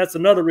that's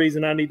another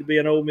reason I need to be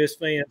an Ole Miss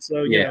fan.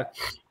 So Yeah.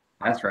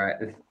 That's right.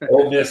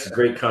 Ole Miss is a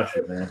great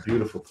country, man.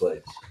 Beautiful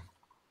place.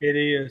 it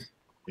is.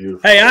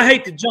 Beautiful. Hey, I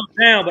hate to jump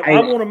down, but Hey. I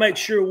want to make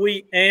sure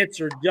we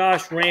answer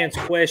Josh Rand's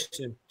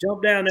question.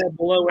 Jump down there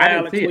below I didn't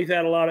Alex. see it. We've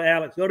had a lot of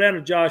Alex. Go down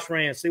to Josh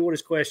Rand. See what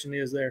his question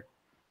is there.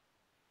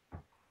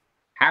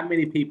 How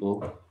many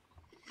people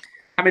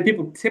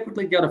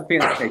typically go to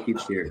Fence Tech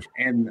each year?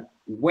 And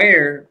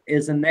where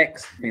is the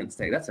next Fence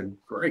Tech? That's a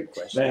great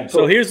question. Man,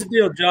 So here's the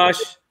deal, Josh.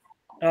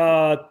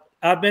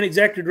 I've been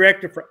executive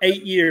director for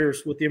 8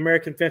 years with the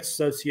American Fence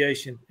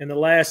Association. In the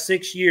last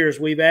 6 years,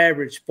 we've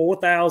averaged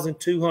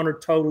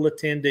 4,200 total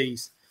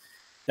attendees.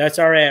 That's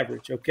our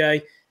average,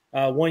 okay?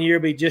 1 year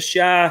be just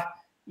shy,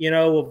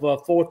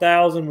 of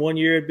 4,000. 1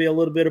 year it'd be a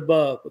little bit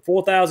above. But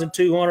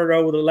 4,200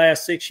 over the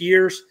last 6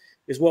 years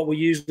is what we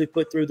usually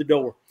put through the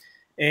door.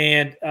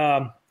 And,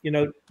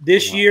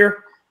 this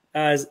year,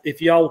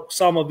 if y'all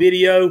saw my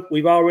video,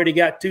 we've already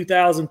got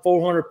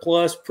 2,400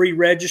 plus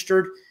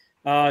pre-registered.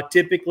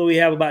 Typically, we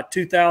have about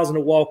 2,000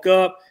 to walk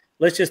up.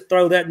 Let's just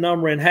throw that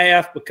number in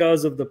half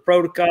because of the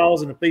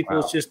protocols and the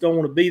people that just don't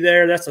want to be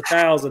there. That's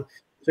 1,000.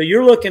 So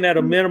you're looking at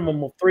a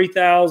minimum of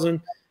 3,000,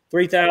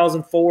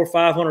 3,400,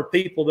 500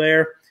 people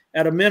there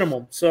at a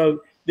minimum.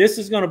 So this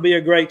is going to be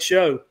a great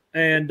show.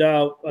 And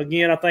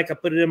again, I think I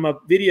put it in my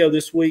video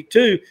this week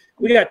too.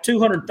 We got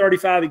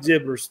 235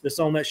 exhibitors that's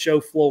on that show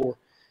floor.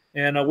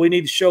 And we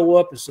need to show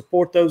up and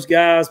support those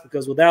guys,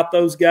 because without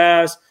those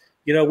guys,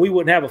 we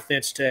wouldn't have a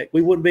Fence Tech.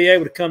 We wouldn't be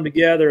able to come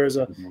together as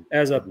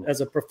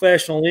a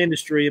professional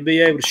industry and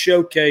be able to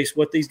showcase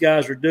what these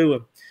guys are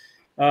doing.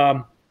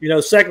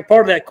 The second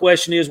part of that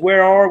question is,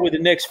 where are we the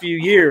next few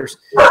years?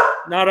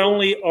 Not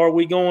only are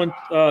we going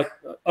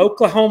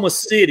Oklahoma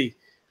City.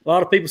 A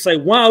lot of people say,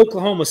 why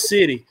Oklahoma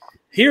City?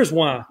 Here's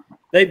why.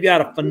 They've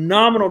got a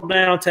phenomenal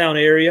downtown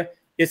area.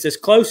 It's as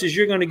close as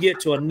you're going to get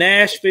to a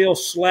Nashville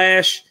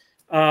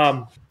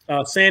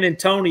 / San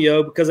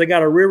Antonio, because they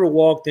got a river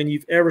walk than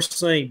you've ever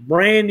seen.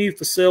 Brand new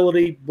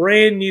facility,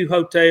 brand new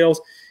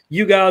hotels.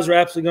 You guys are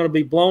absolutely going to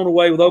be blown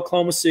away with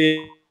Oklahoma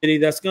City.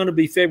 That's going to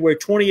be February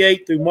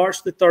 28th through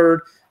March the 3rd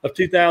of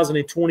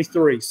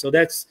 2023. So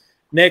that's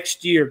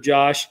next year,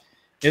 Josh.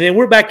 And then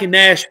we're back in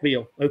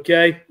Nashville,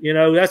 okay?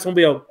 That's going to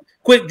be a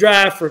quick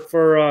drive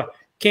for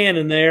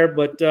Cannon there.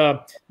 But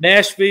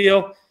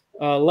Nashville,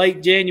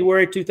 late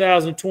January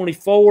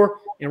 2024.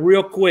 And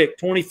real quick,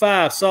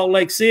 25, Salt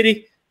Lake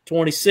City.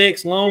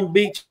 26, Long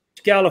Beach,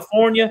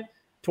 California.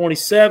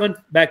 27,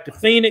 back to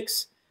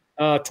Phoenix.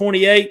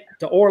 28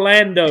 to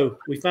Orlando.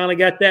 We finally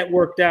got that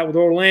worked out with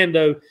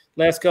Orlando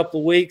last couple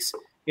of weeks.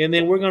 And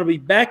then we're going to be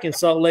back in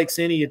Salt Lake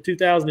City in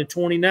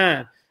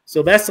 2029.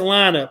 So that's the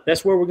lineup.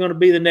 That's where we're going to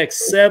be the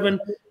next 7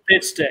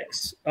 Fence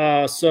Techs.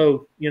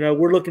 So,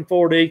 we're looking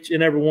forward to each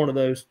and every one of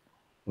those.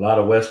 A lot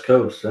of West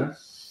Coast, huh?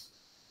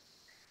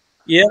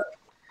 Yeah.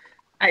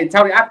 Hey,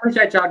 Tony, I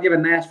appreciate y'all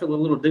giving Nashville a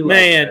little do.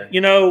 Man,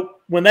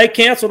 when they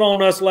canceled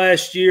on us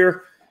last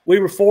year, we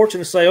were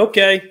fortunate to say,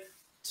 okay,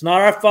 it's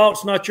not our fault.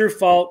 It's not your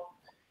fault.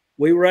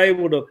 We were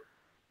able to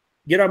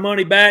get our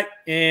money back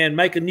and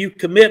make a new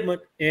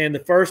commitment. And the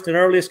first and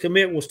earliest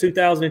commitment was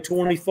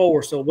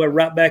 2024. So we're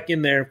right back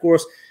in there. Of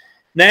course,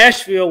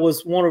 Nashville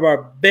was one of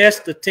our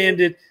best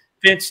attended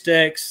fence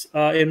techs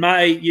in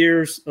my 8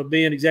 years of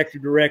being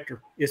executive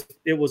director.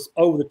 It was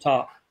over the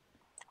top.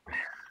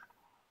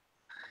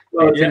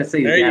 Well,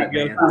 Tennessee, there yeah,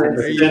 you go. man.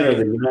 the center of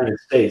the United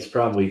States,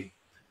 probably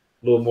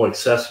a little more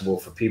accessible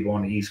for people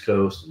on the East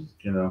Coast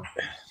and,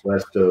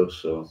 West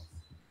Coast. So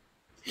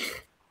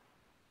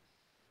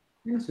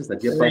It's just a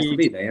good place to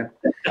be, man.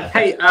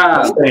 Hey,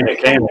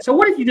 so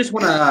what if you just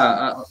want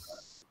to?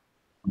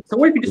 So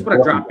what if you just want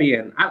to drop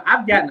in?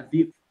 I've gotten a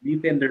few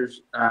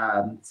vendors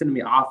sending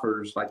me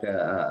offers like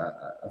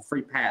a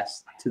free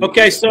pass to.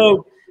 Okay,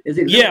 so is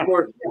it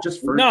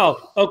just free? No.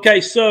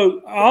 Okay,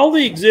 so all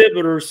the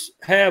exhibitors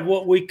have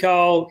what we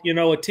call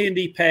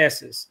attendee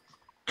passes.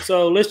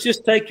 So let's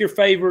just take your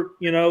favorite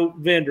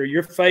vendor,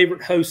 your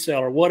favorite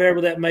wholesaler,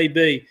 whatever that may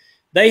be.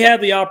 They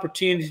have the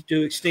opportunity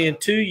to extend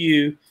to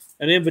you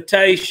an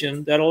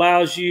invitation that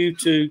allows you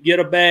to get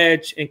a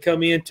badge and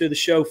come into the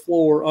show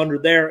floor under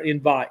their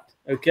invite.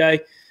 Okay.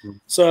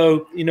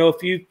 So,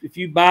 if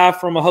you buy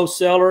from a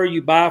wholesaler,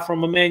 you buy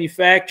from a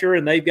manufacturer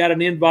and they've got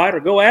an invite, or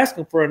go ask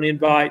them for an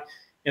invite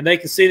and they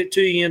can send it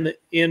to you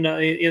in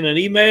an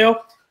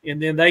email,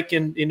 and then they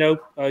can,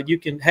 you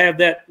can have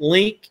that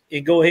link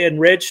and go ahead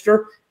and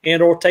register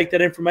and or take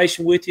that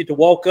information with you to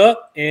walk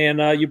up, and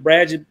your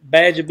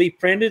badge will be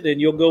printed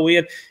and you'll go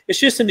in. It's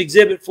just an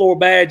exhibit floor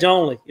badge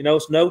only.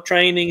 It's no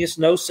training, it's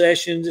no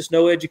sessions, it's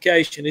no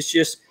education. It's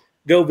just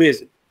go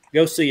visit,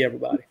 go see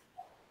everybody.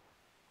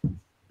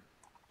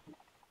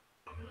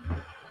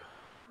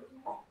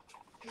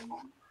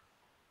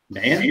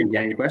 Dan, you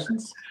got any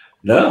questions?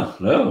 No,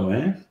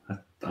 man.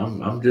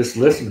 I'm just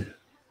listening.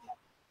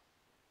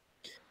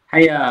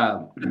 Hey,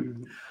 I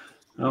don't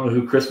know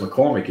who Chris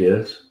McCormick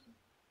is.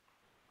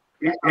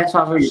 Yeah, that's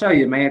what I was going to show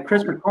you, man.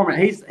 Chris McCormick,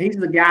 he's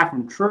the guy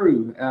from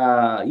True.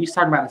 You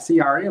talking about a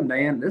CRM,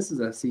 Dan. This is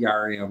a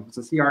CRM. It's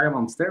a CRM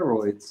on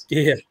steroids.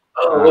 Yeah.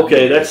 Oh,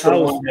 okay. That's the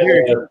one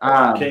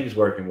that King's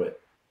working with.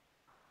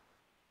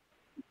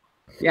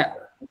 Yeah,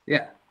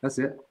 that's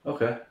it.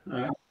 Okay. All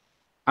right.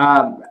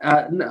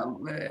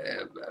 No,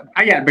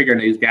 I got bigger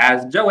news,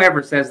 guys. Joe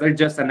Everett says they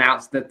just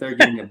announced that they're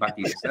getting a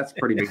Buc-ee's. That's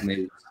pretty big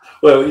news.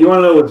 Well, you want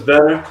to know what's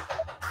better?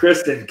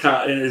 Kristen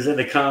is in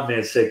the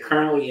comments, said,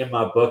 currently in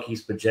my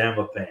Buc-ee's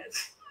pajama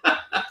pants.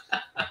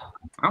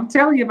 I'm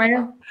telling you,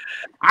 man.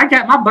 I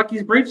got my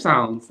Buc-ee's briefs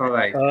on. So,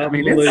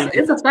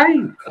 it's a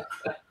thing.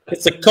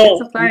 It's a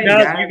cult. It's a thing,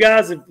 you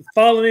guys have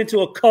fallen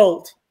into a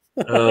cult.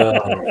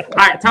 All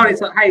right, Tony.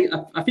 So, hey,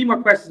 a few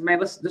more questions, man.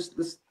 Let's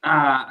because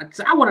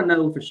I want to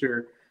know for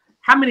sure,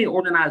 how many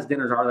organized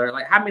dinners are there?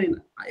 Like, how many?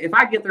 If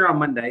I get there on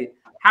Monday,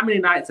 how many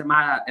nights am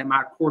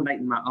I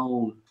coordinating my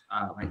own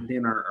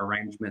dinner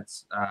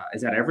arrangements?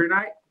 Is that every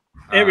night?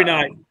 Every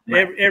night,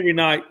 every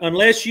night,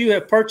 unless you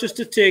have purchased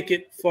a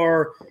ticket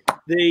for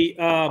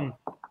the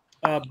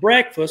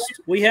breakfast.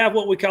 We have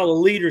what we call a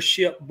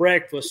leadership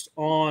breakfast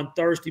on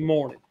Thursday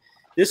morning.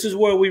 This is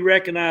where we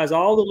recognize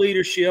all the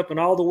leadership and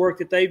all the work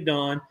that they've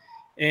done,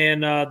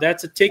 and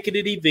that's a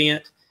ticketed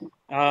event.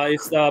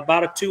 It's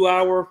about a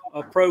 2-hour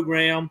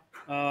program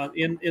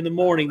in the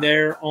morning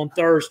there on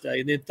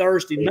Thursday. And then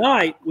Thursday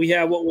night, we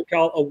have what we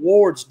call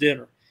awards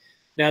dinner.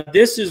 Now,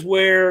 this is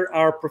where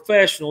our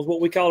professionals,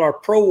 what we call our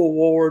pro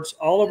awards,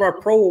 all of our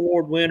pro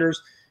award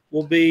winners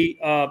will be,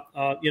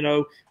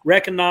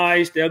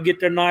 recognized. They'll get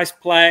their nice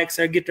plaques.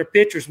 They'll get their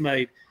pictures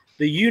made.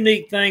 The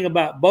unique thing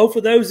about both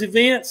of those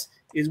events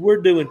is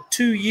we're doing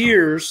 2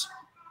 years,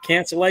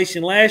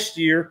 cancellation last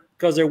year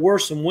because there were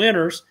some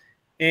winners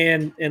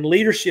and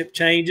leadership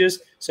changes.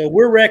 So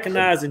we're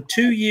recognizing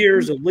 2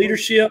 years of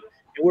leadership,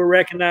 and we're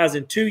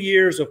recognizing 2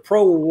 years of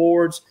pro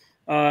awards,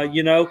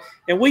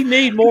 and we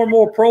need more and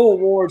more pro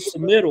awards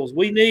submittals.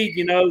 We need,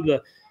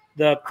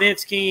 the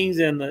Fence Kings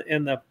and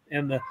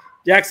the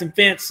Jackson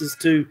Fences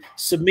to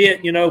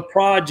submit,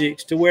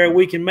 projects to where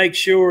we can make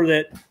sure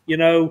that,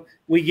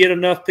 we get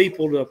enough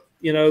people to,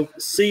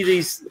 see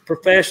these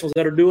professionals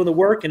that are doing the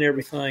work and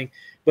everything.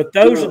 But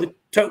those are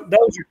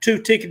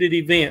 2 ticketed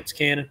events,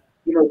 Cannon.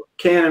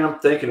 Cannon, I'm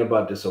thinking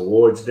about this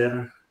awards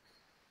dinner.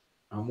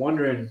 I'm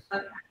wondering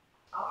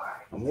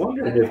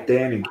if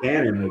Dan and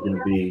Cannon are going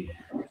to be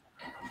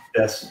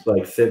that's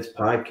like Fence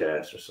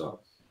podcast or something.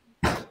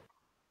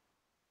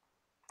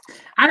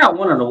 I don't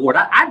want an award.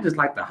 I just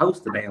like to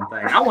host the damn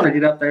thing. I want to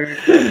get up there.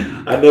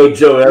 I know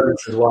Joe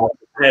Evans is watching.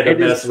 I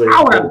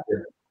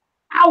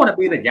want to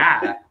be the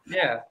guy.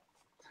 Yeah.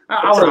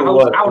 I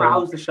want to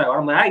host the show.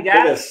 I'm like, hey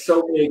guys, there's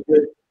so many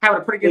good,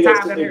 having a pretty good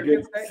time down here.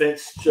 Good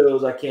Fence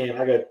shows. I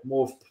got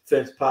more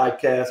Fence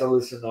podcasts. I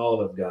listen to all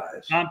of them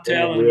guys. I'm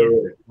telling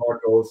you, and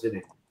Mark Olson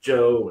and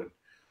Joe, and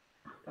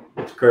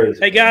it's crazy.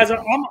 Hey guys, I'm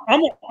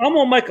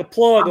gonna make a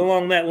plug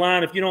along that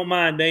line if you don't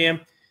mind,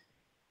 Dan.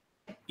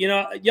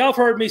 Y'all have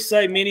heard me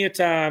say many a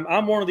time,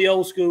 I'm one of the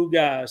old school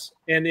guys,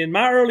 and in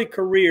my early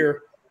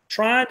career,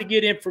 trying to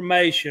get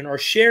information or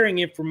sharing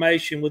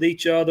information with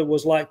each other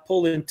was like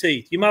pulling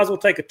teeth. You might as well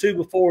take a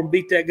 2-by-4 and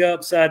beat that guy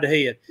upside the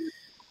head.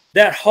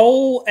 That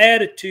whole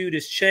attitude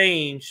has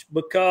changed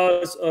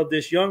because of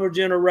this younger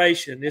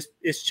generation.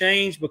 It's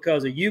changed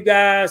because of you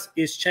guys.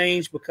 It's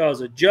changed because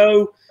of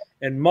Joe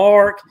and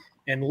Mark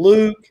and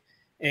Luke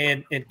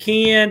and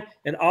Ken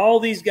and all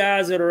these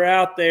guys that are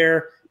out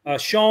there,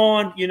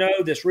 Sean,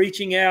 that's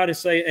reaching out and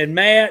saying, and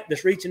Matt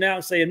that's reaching out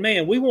and saying,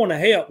 man, we want to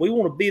help. We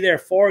want to be there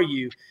for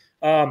you.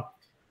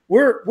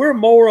 We're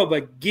more of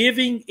a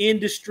giving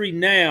industry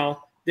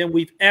now than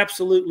we've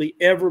absolutely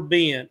ever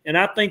been. And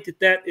I think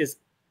that is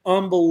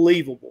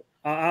unbelievable.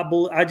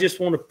 I just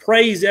want to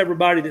praise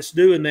everybody that's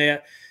doing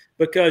that,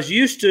 because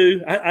used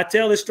to, I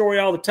tell this story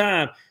all the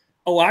time.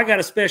 Oh, I got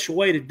a special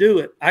way to do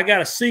it. I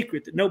got a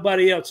secret that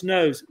nobody else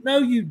knows. No,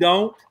 you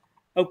don't.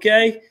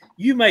 Okay.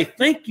 You may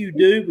think you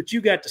do, but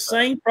you got the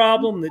same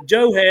problem that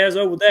Joe has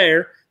over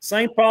there,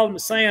 same problem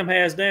that Sam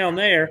has down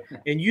there,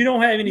 and you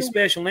don't have any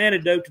special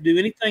antidote to do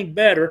anything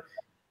better.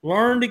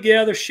 Learn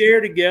together,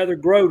 share together,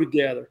 grow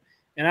together.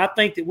 And I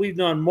think that we've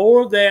done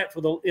more of that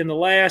in the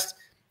last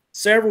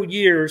several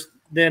years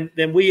than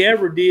we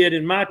ever did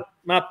in my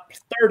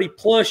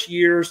 30-plus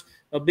years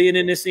of being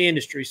in this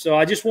industry. So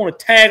I just want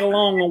to tag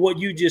along on what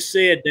you just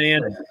said,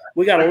 Dan.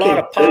 We got a lot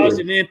of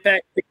positive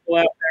impact people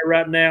out there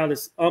right now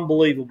that's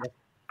unbelievable.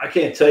 I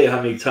can't tell you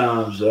how many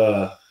times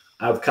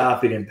I've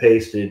copied and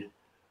pasted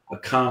a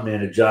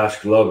comment of Josh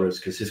Glover's,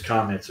 because his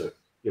comments are,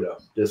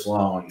 this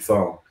long on your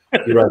phone.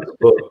 He writes a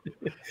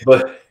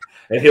book.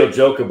 And he'll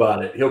joke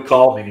about it. He'll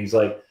call me and he's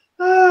like,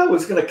 I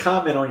was going to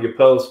comment on your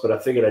post, but I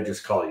figured I'd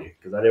just call you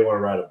because I didn't want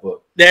to write a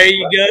book. There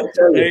you go.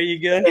 There you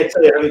go. I can't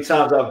tell you how many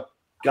times I've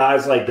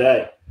guys like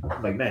that.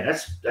 I'm like, man,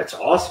 that's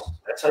awesome.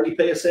 That's how you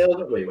pay a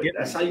salesman? Wait,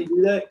 that's how you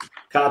do that?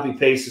 Copy,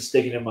 paste, and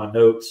sticking in my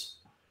notes.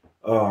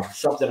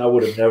 Something I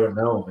would have never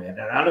known, man.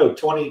 And I know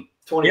 20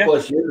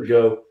 plus years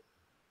ago,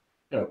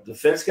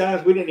 defense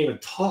guys, we didn't even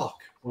talk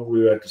when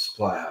we were at the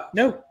supply house.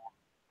 No.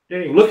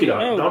 Didn't even look at it.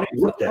 Don't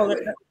even look that way.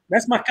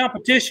 That's my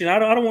competition. I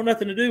don't want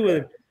nothing to do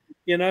with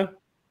him,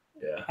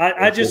 Yeah.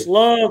 I just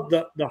love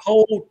the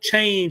whole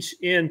change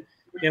in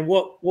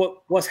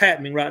what's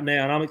happening right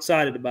now, and I'm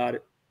excited about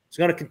it. It's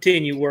going to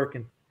continue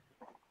working.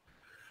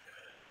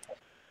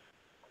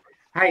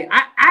 Hey,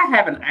 I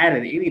haven't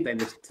added anything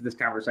to this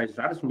conversation,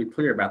 so I just want to be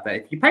clear about that.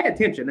 If you pay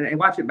attention and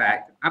watch it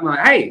back, I'm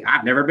like, hey,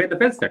 I've never been to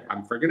Defense Tech.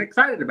 I'm freaking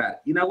excited about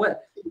it. You know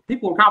what?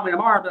 People will call me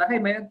tomorrow and be like, hey,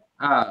 man,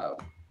 how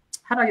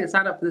do I get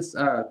signed up for this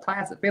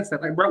class at Defense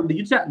Tech? Like, bro, did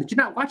you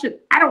not watch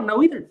it? I don't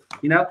know either,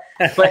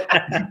 But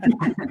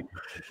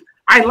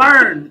I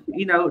learned,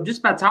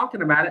 just by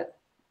talking about it,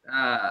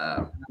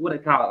 what do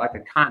they call it, like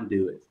a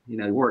conduit.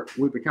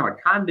 We become a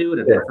conduit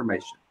of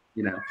information.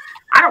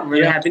 I don't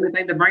really have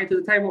anything to bring to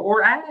the table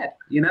or add,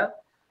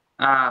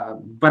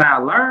 but I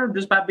learned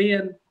just by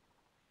being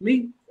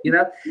me,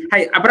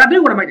 Hey, but I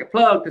do want to make a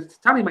plug, because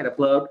Tony made a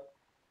plug.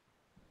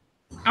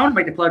 I want to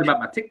make a plug about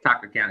my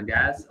TikTok account,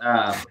 guys.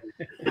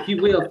 If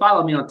you will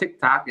follow me on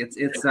TikTok, it's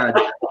I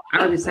don't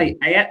know if you say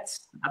at,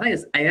 I think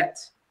it's at,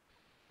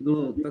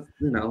 little,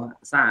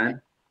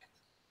 sign,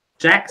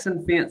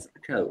 Jackson Fence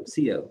Co.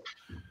 If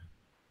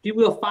you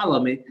will follow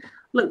me,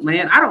 look,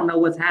 man, I don't know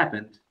what's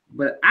happened,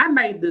 but I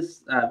made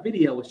this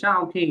video with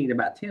Sean King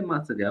about 10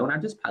 months ago, and I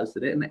just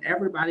posted it, and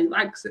everybody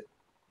likes it.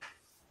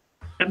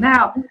 And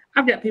now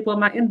I've got people in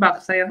my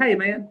inbox saying, hey,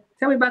 man,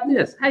 tell me about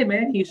this. Hey,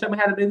 man, can you show me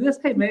how to do this?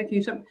 Hey, man, can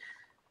you show me?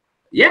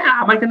 Yeah,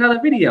 I'll make another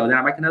video. Then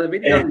I'll make another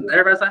video. And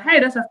everybody's like, hey,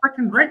 that's a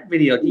freaking great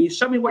video. Can you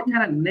show me what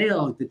kind of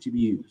nails that you've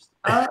used?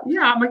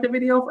 Yeah, I'll make a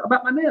video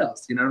about my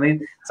nails. You know what I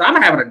mean? So I'm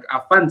having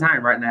a fun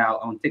time right now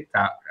on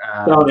TikTok.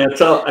 I told him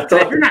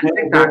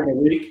TikTok a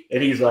week,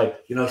 and he's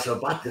like, so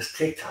about this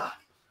TikTok.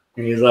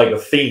 And he's like a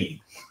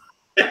fiend.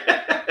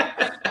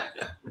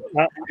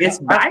 It's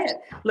bad.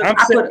 Look,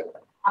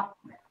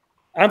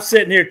 I'm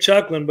sitting here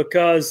chuckling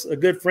because a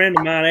good friend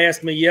of mine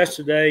asked me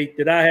yesterday,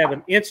 did I have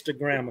an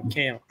Instagram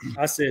account?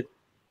 I said,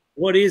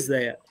 what is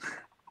that?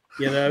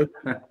 I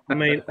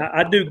mean,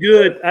 I do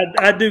good.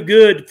 I do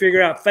good to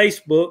figure out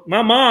Facebook.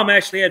 My mom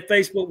actually had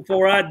Facebook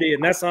before I did,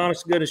 and that's the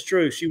honest to goodness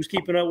truth. She was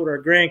keeping up with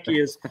our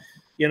grandkids,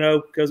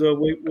 because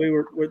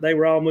they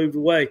were all moved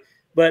away.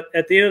 But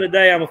at the end of the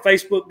day, I'm a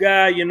Facebook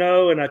guy,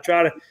 and I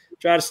try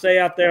to stay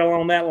out there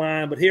along that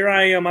line. But here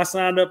I am. I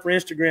signed up for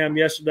Instagram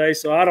yesterday,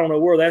 so I don't know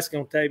where that's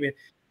going to take me.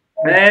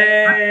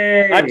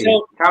 Hey, I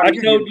told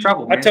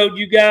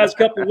you guys a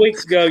couple of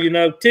weeks ago,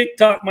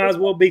 TikTok might as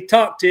well be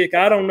TalkTick.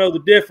 I don't know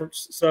the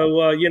difference. So,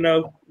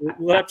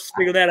 we'll have to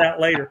figure that out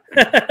later.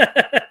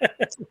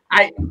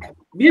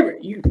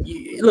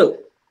 Look,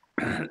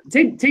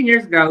 10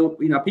 years ago,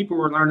 people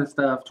were learning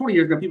stuff. 20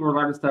 years ago, people were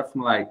learning stuff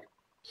from like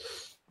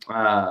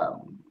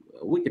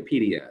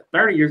Wikipedia.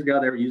 30 years ago,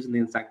 they were using the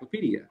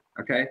encyclopedia.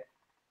 Okay.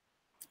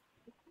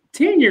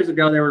 10 years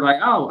ago, they were like,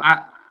 oh,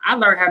 I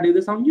learned how to do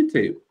this on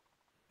YouTube.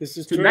 This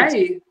is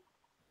Today,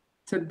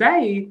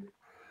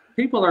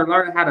 people are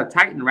learning how to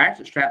tighten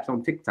ratchet straps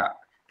on TikTok.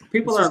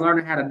 People are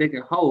learning how to dig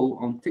a hole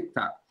on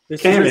TikTok. I'm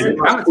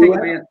gonna take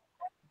it, man.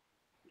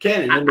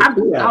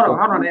 Hold on.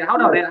 I'm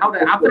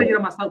gonna get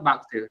on my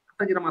soapbox here.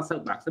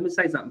 Let me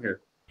say something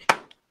here.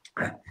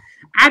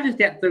 I just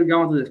got through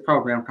going through this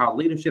program called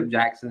Leadership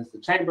Jackson. It's the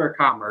Chamber of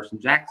Commerce in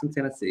Jackson,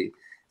 Tennessee.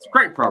 It's a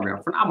great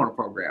program, phenomenal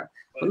program.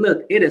 But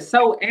look, it is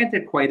so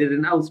antiquated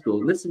and old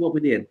school. This is what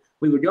we did.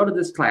 We would go to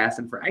this class,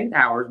 and for 8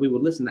 hours, we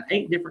would listen to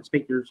 8 different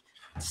speakers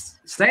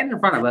stand in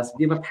front of us and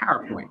give a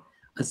PowerPoint,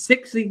 a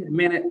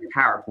 60-minute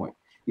PowerPoint.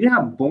 You know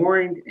how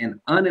boring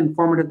and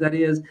uninformative that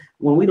is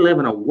when we live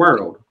in a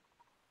world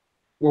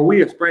where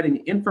we are spreading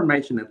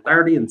information in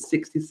 30 and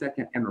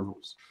 60-second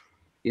intervals,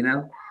 you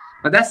know?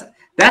 But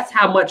that's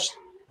how much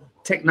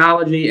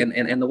technology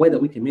and the way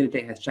that we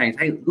communicate has changed.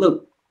 Hey,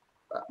 look,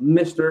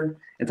 Mr.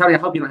 and Tony, I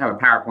hope you don't have a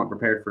PowerPoint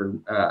prepared for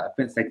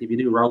Fence Tech. If you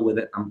do, roll with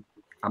it.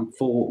 I'm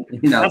full,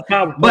 you know. That's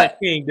PowerPoint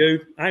king,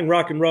 dude. I can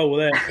rock and roll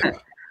with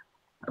that.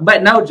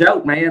 But no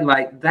joke, man.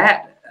 Like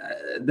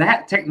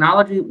that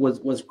technology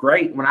was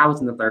great when I was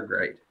in the 3rd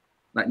grade.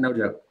 Like no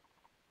joke.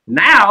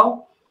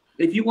 Now,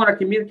 if you want to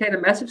communicate a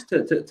message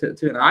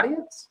to an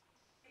audience,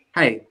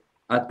 hey,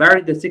 a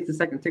 30 to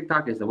 60-second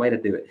TikTok is the way to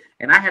do it.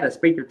 And I had a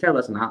speaker tell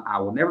us, and I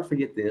will never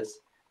forget this.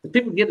 The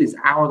people give these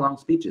hour-long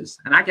speeches,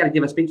 and I got to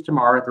give a speech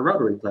tomorrow at the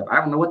Rotary Club. I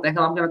don't know what the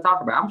hell I'm going to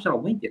talk about. I'm just going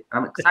to wing it.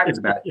 I'm excited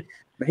about it.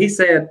 But he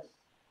said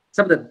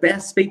some of the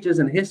best speeches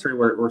in history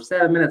were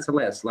 7 minutes or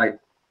less. Like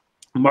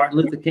Martin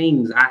Luther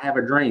King's "I Have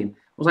a Dream"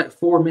 was like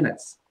 4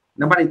 minutes.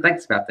 Nobody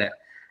thinks about that.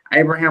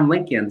 Abraham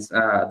Lincoln's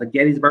the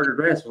Gettysburg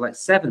Address was like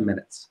 7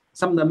 minutes.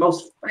 Some of the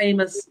most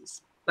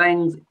famous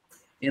things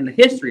in the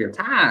history of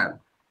time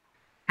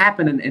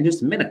happen in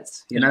just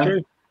minutes, you know.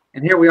 True.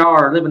 And here we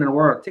are living in a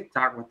world of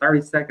TikTok where 30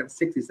 seconds,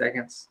 60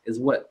 seconds is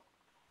what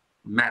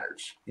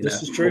matters.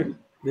 This is true.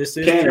 This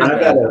is Ken,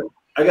 true.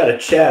 I got a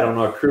chat on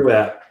our crew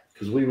app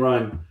because we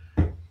run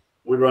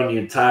the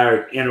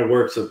entire inner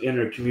works of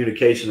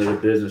intercommunication of the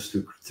business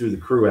through the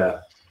crew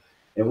app.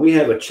 And we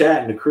have a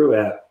chat in the crew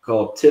app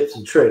called Tips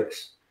and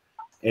Tricks.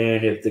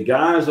 And if the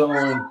guy's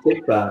on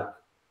TikTok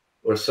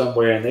or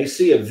somewhere and they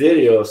see a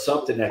video of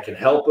something that can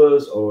help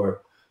us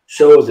or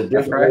show us a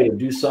different way to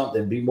do something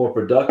and be more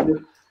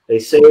productive, they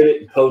save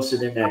it and post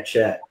it in that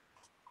chat.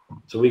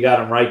 So we got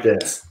them right there.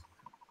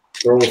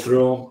 Scroll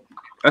through them.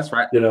 That's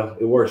right. You know,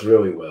 it works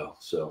really well.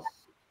 So,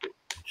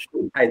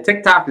 hey,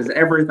 TikTok is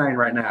everything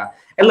right now.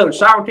 And look,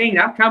 Sean King,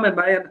 I'm coming,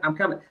 man. I'm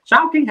coming.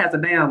 Sean King has a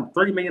damn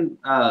 3 million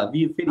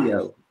view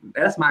video.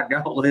 That's my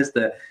goal, is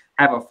to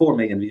have a 4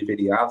 million view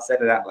video. I'll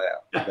set it out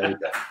loud. There you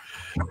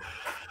go.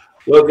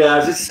 Well,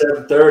 guys, it's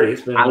 7:30.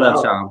 It's been I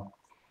love Sean.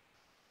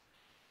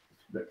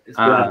 It's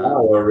been an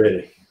hour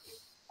already.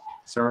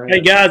 Sorry.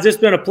 Hey guys, it's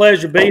been a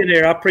pleasure being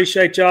here. I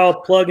appreciate y'all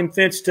plugging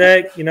Fence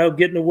Tech, you know,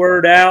 getting the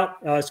word out.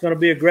 It's going to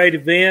be a great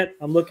event.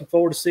 I'm looking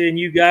forward to seeing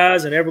you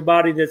guys and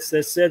everybody that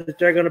said that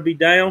they're going to be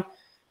down.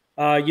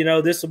 You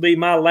know, this will be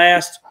my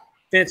last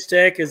Fence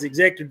Tech as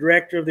executive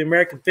director of the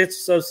American Fence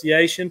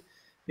Association.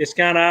 It's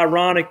kind of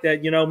ironic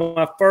that, you know,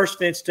 my first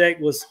Fence Tech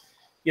was,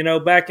 you know,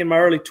 back in my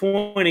early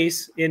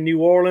 20s in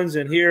New Orleans,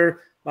 and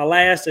here my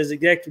last as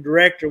executive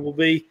director will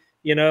be,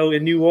 you know,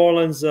 in New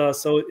Orleans.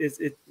 So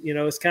you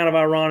know, it's kind of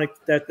ironic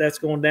that that's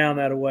going down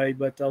that way.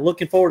 But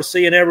looking forward to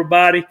seeing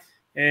everybody.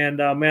 And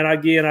man,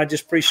 again, I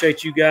just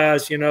appreciate you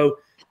guys, you know,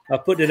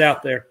 putting it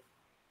out there.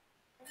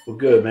 Well,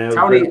 good, man.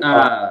 Tony,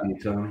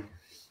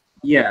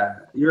 yeah,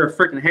 you're a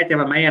freaking heck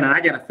of a man, and I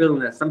get a feeling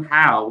that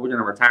somehow we're going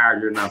to retire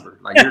your number.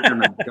 Like, you're going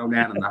to go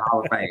down in the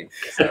Hall of Fame.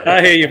 So.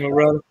 I hear you, my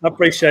brother. I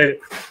appreciate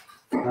it.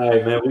 All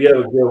right, man. We have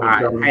a good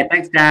one. All right. Hey,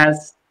 thanks,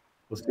 guys.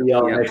 We'll see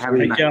y'all next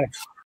week.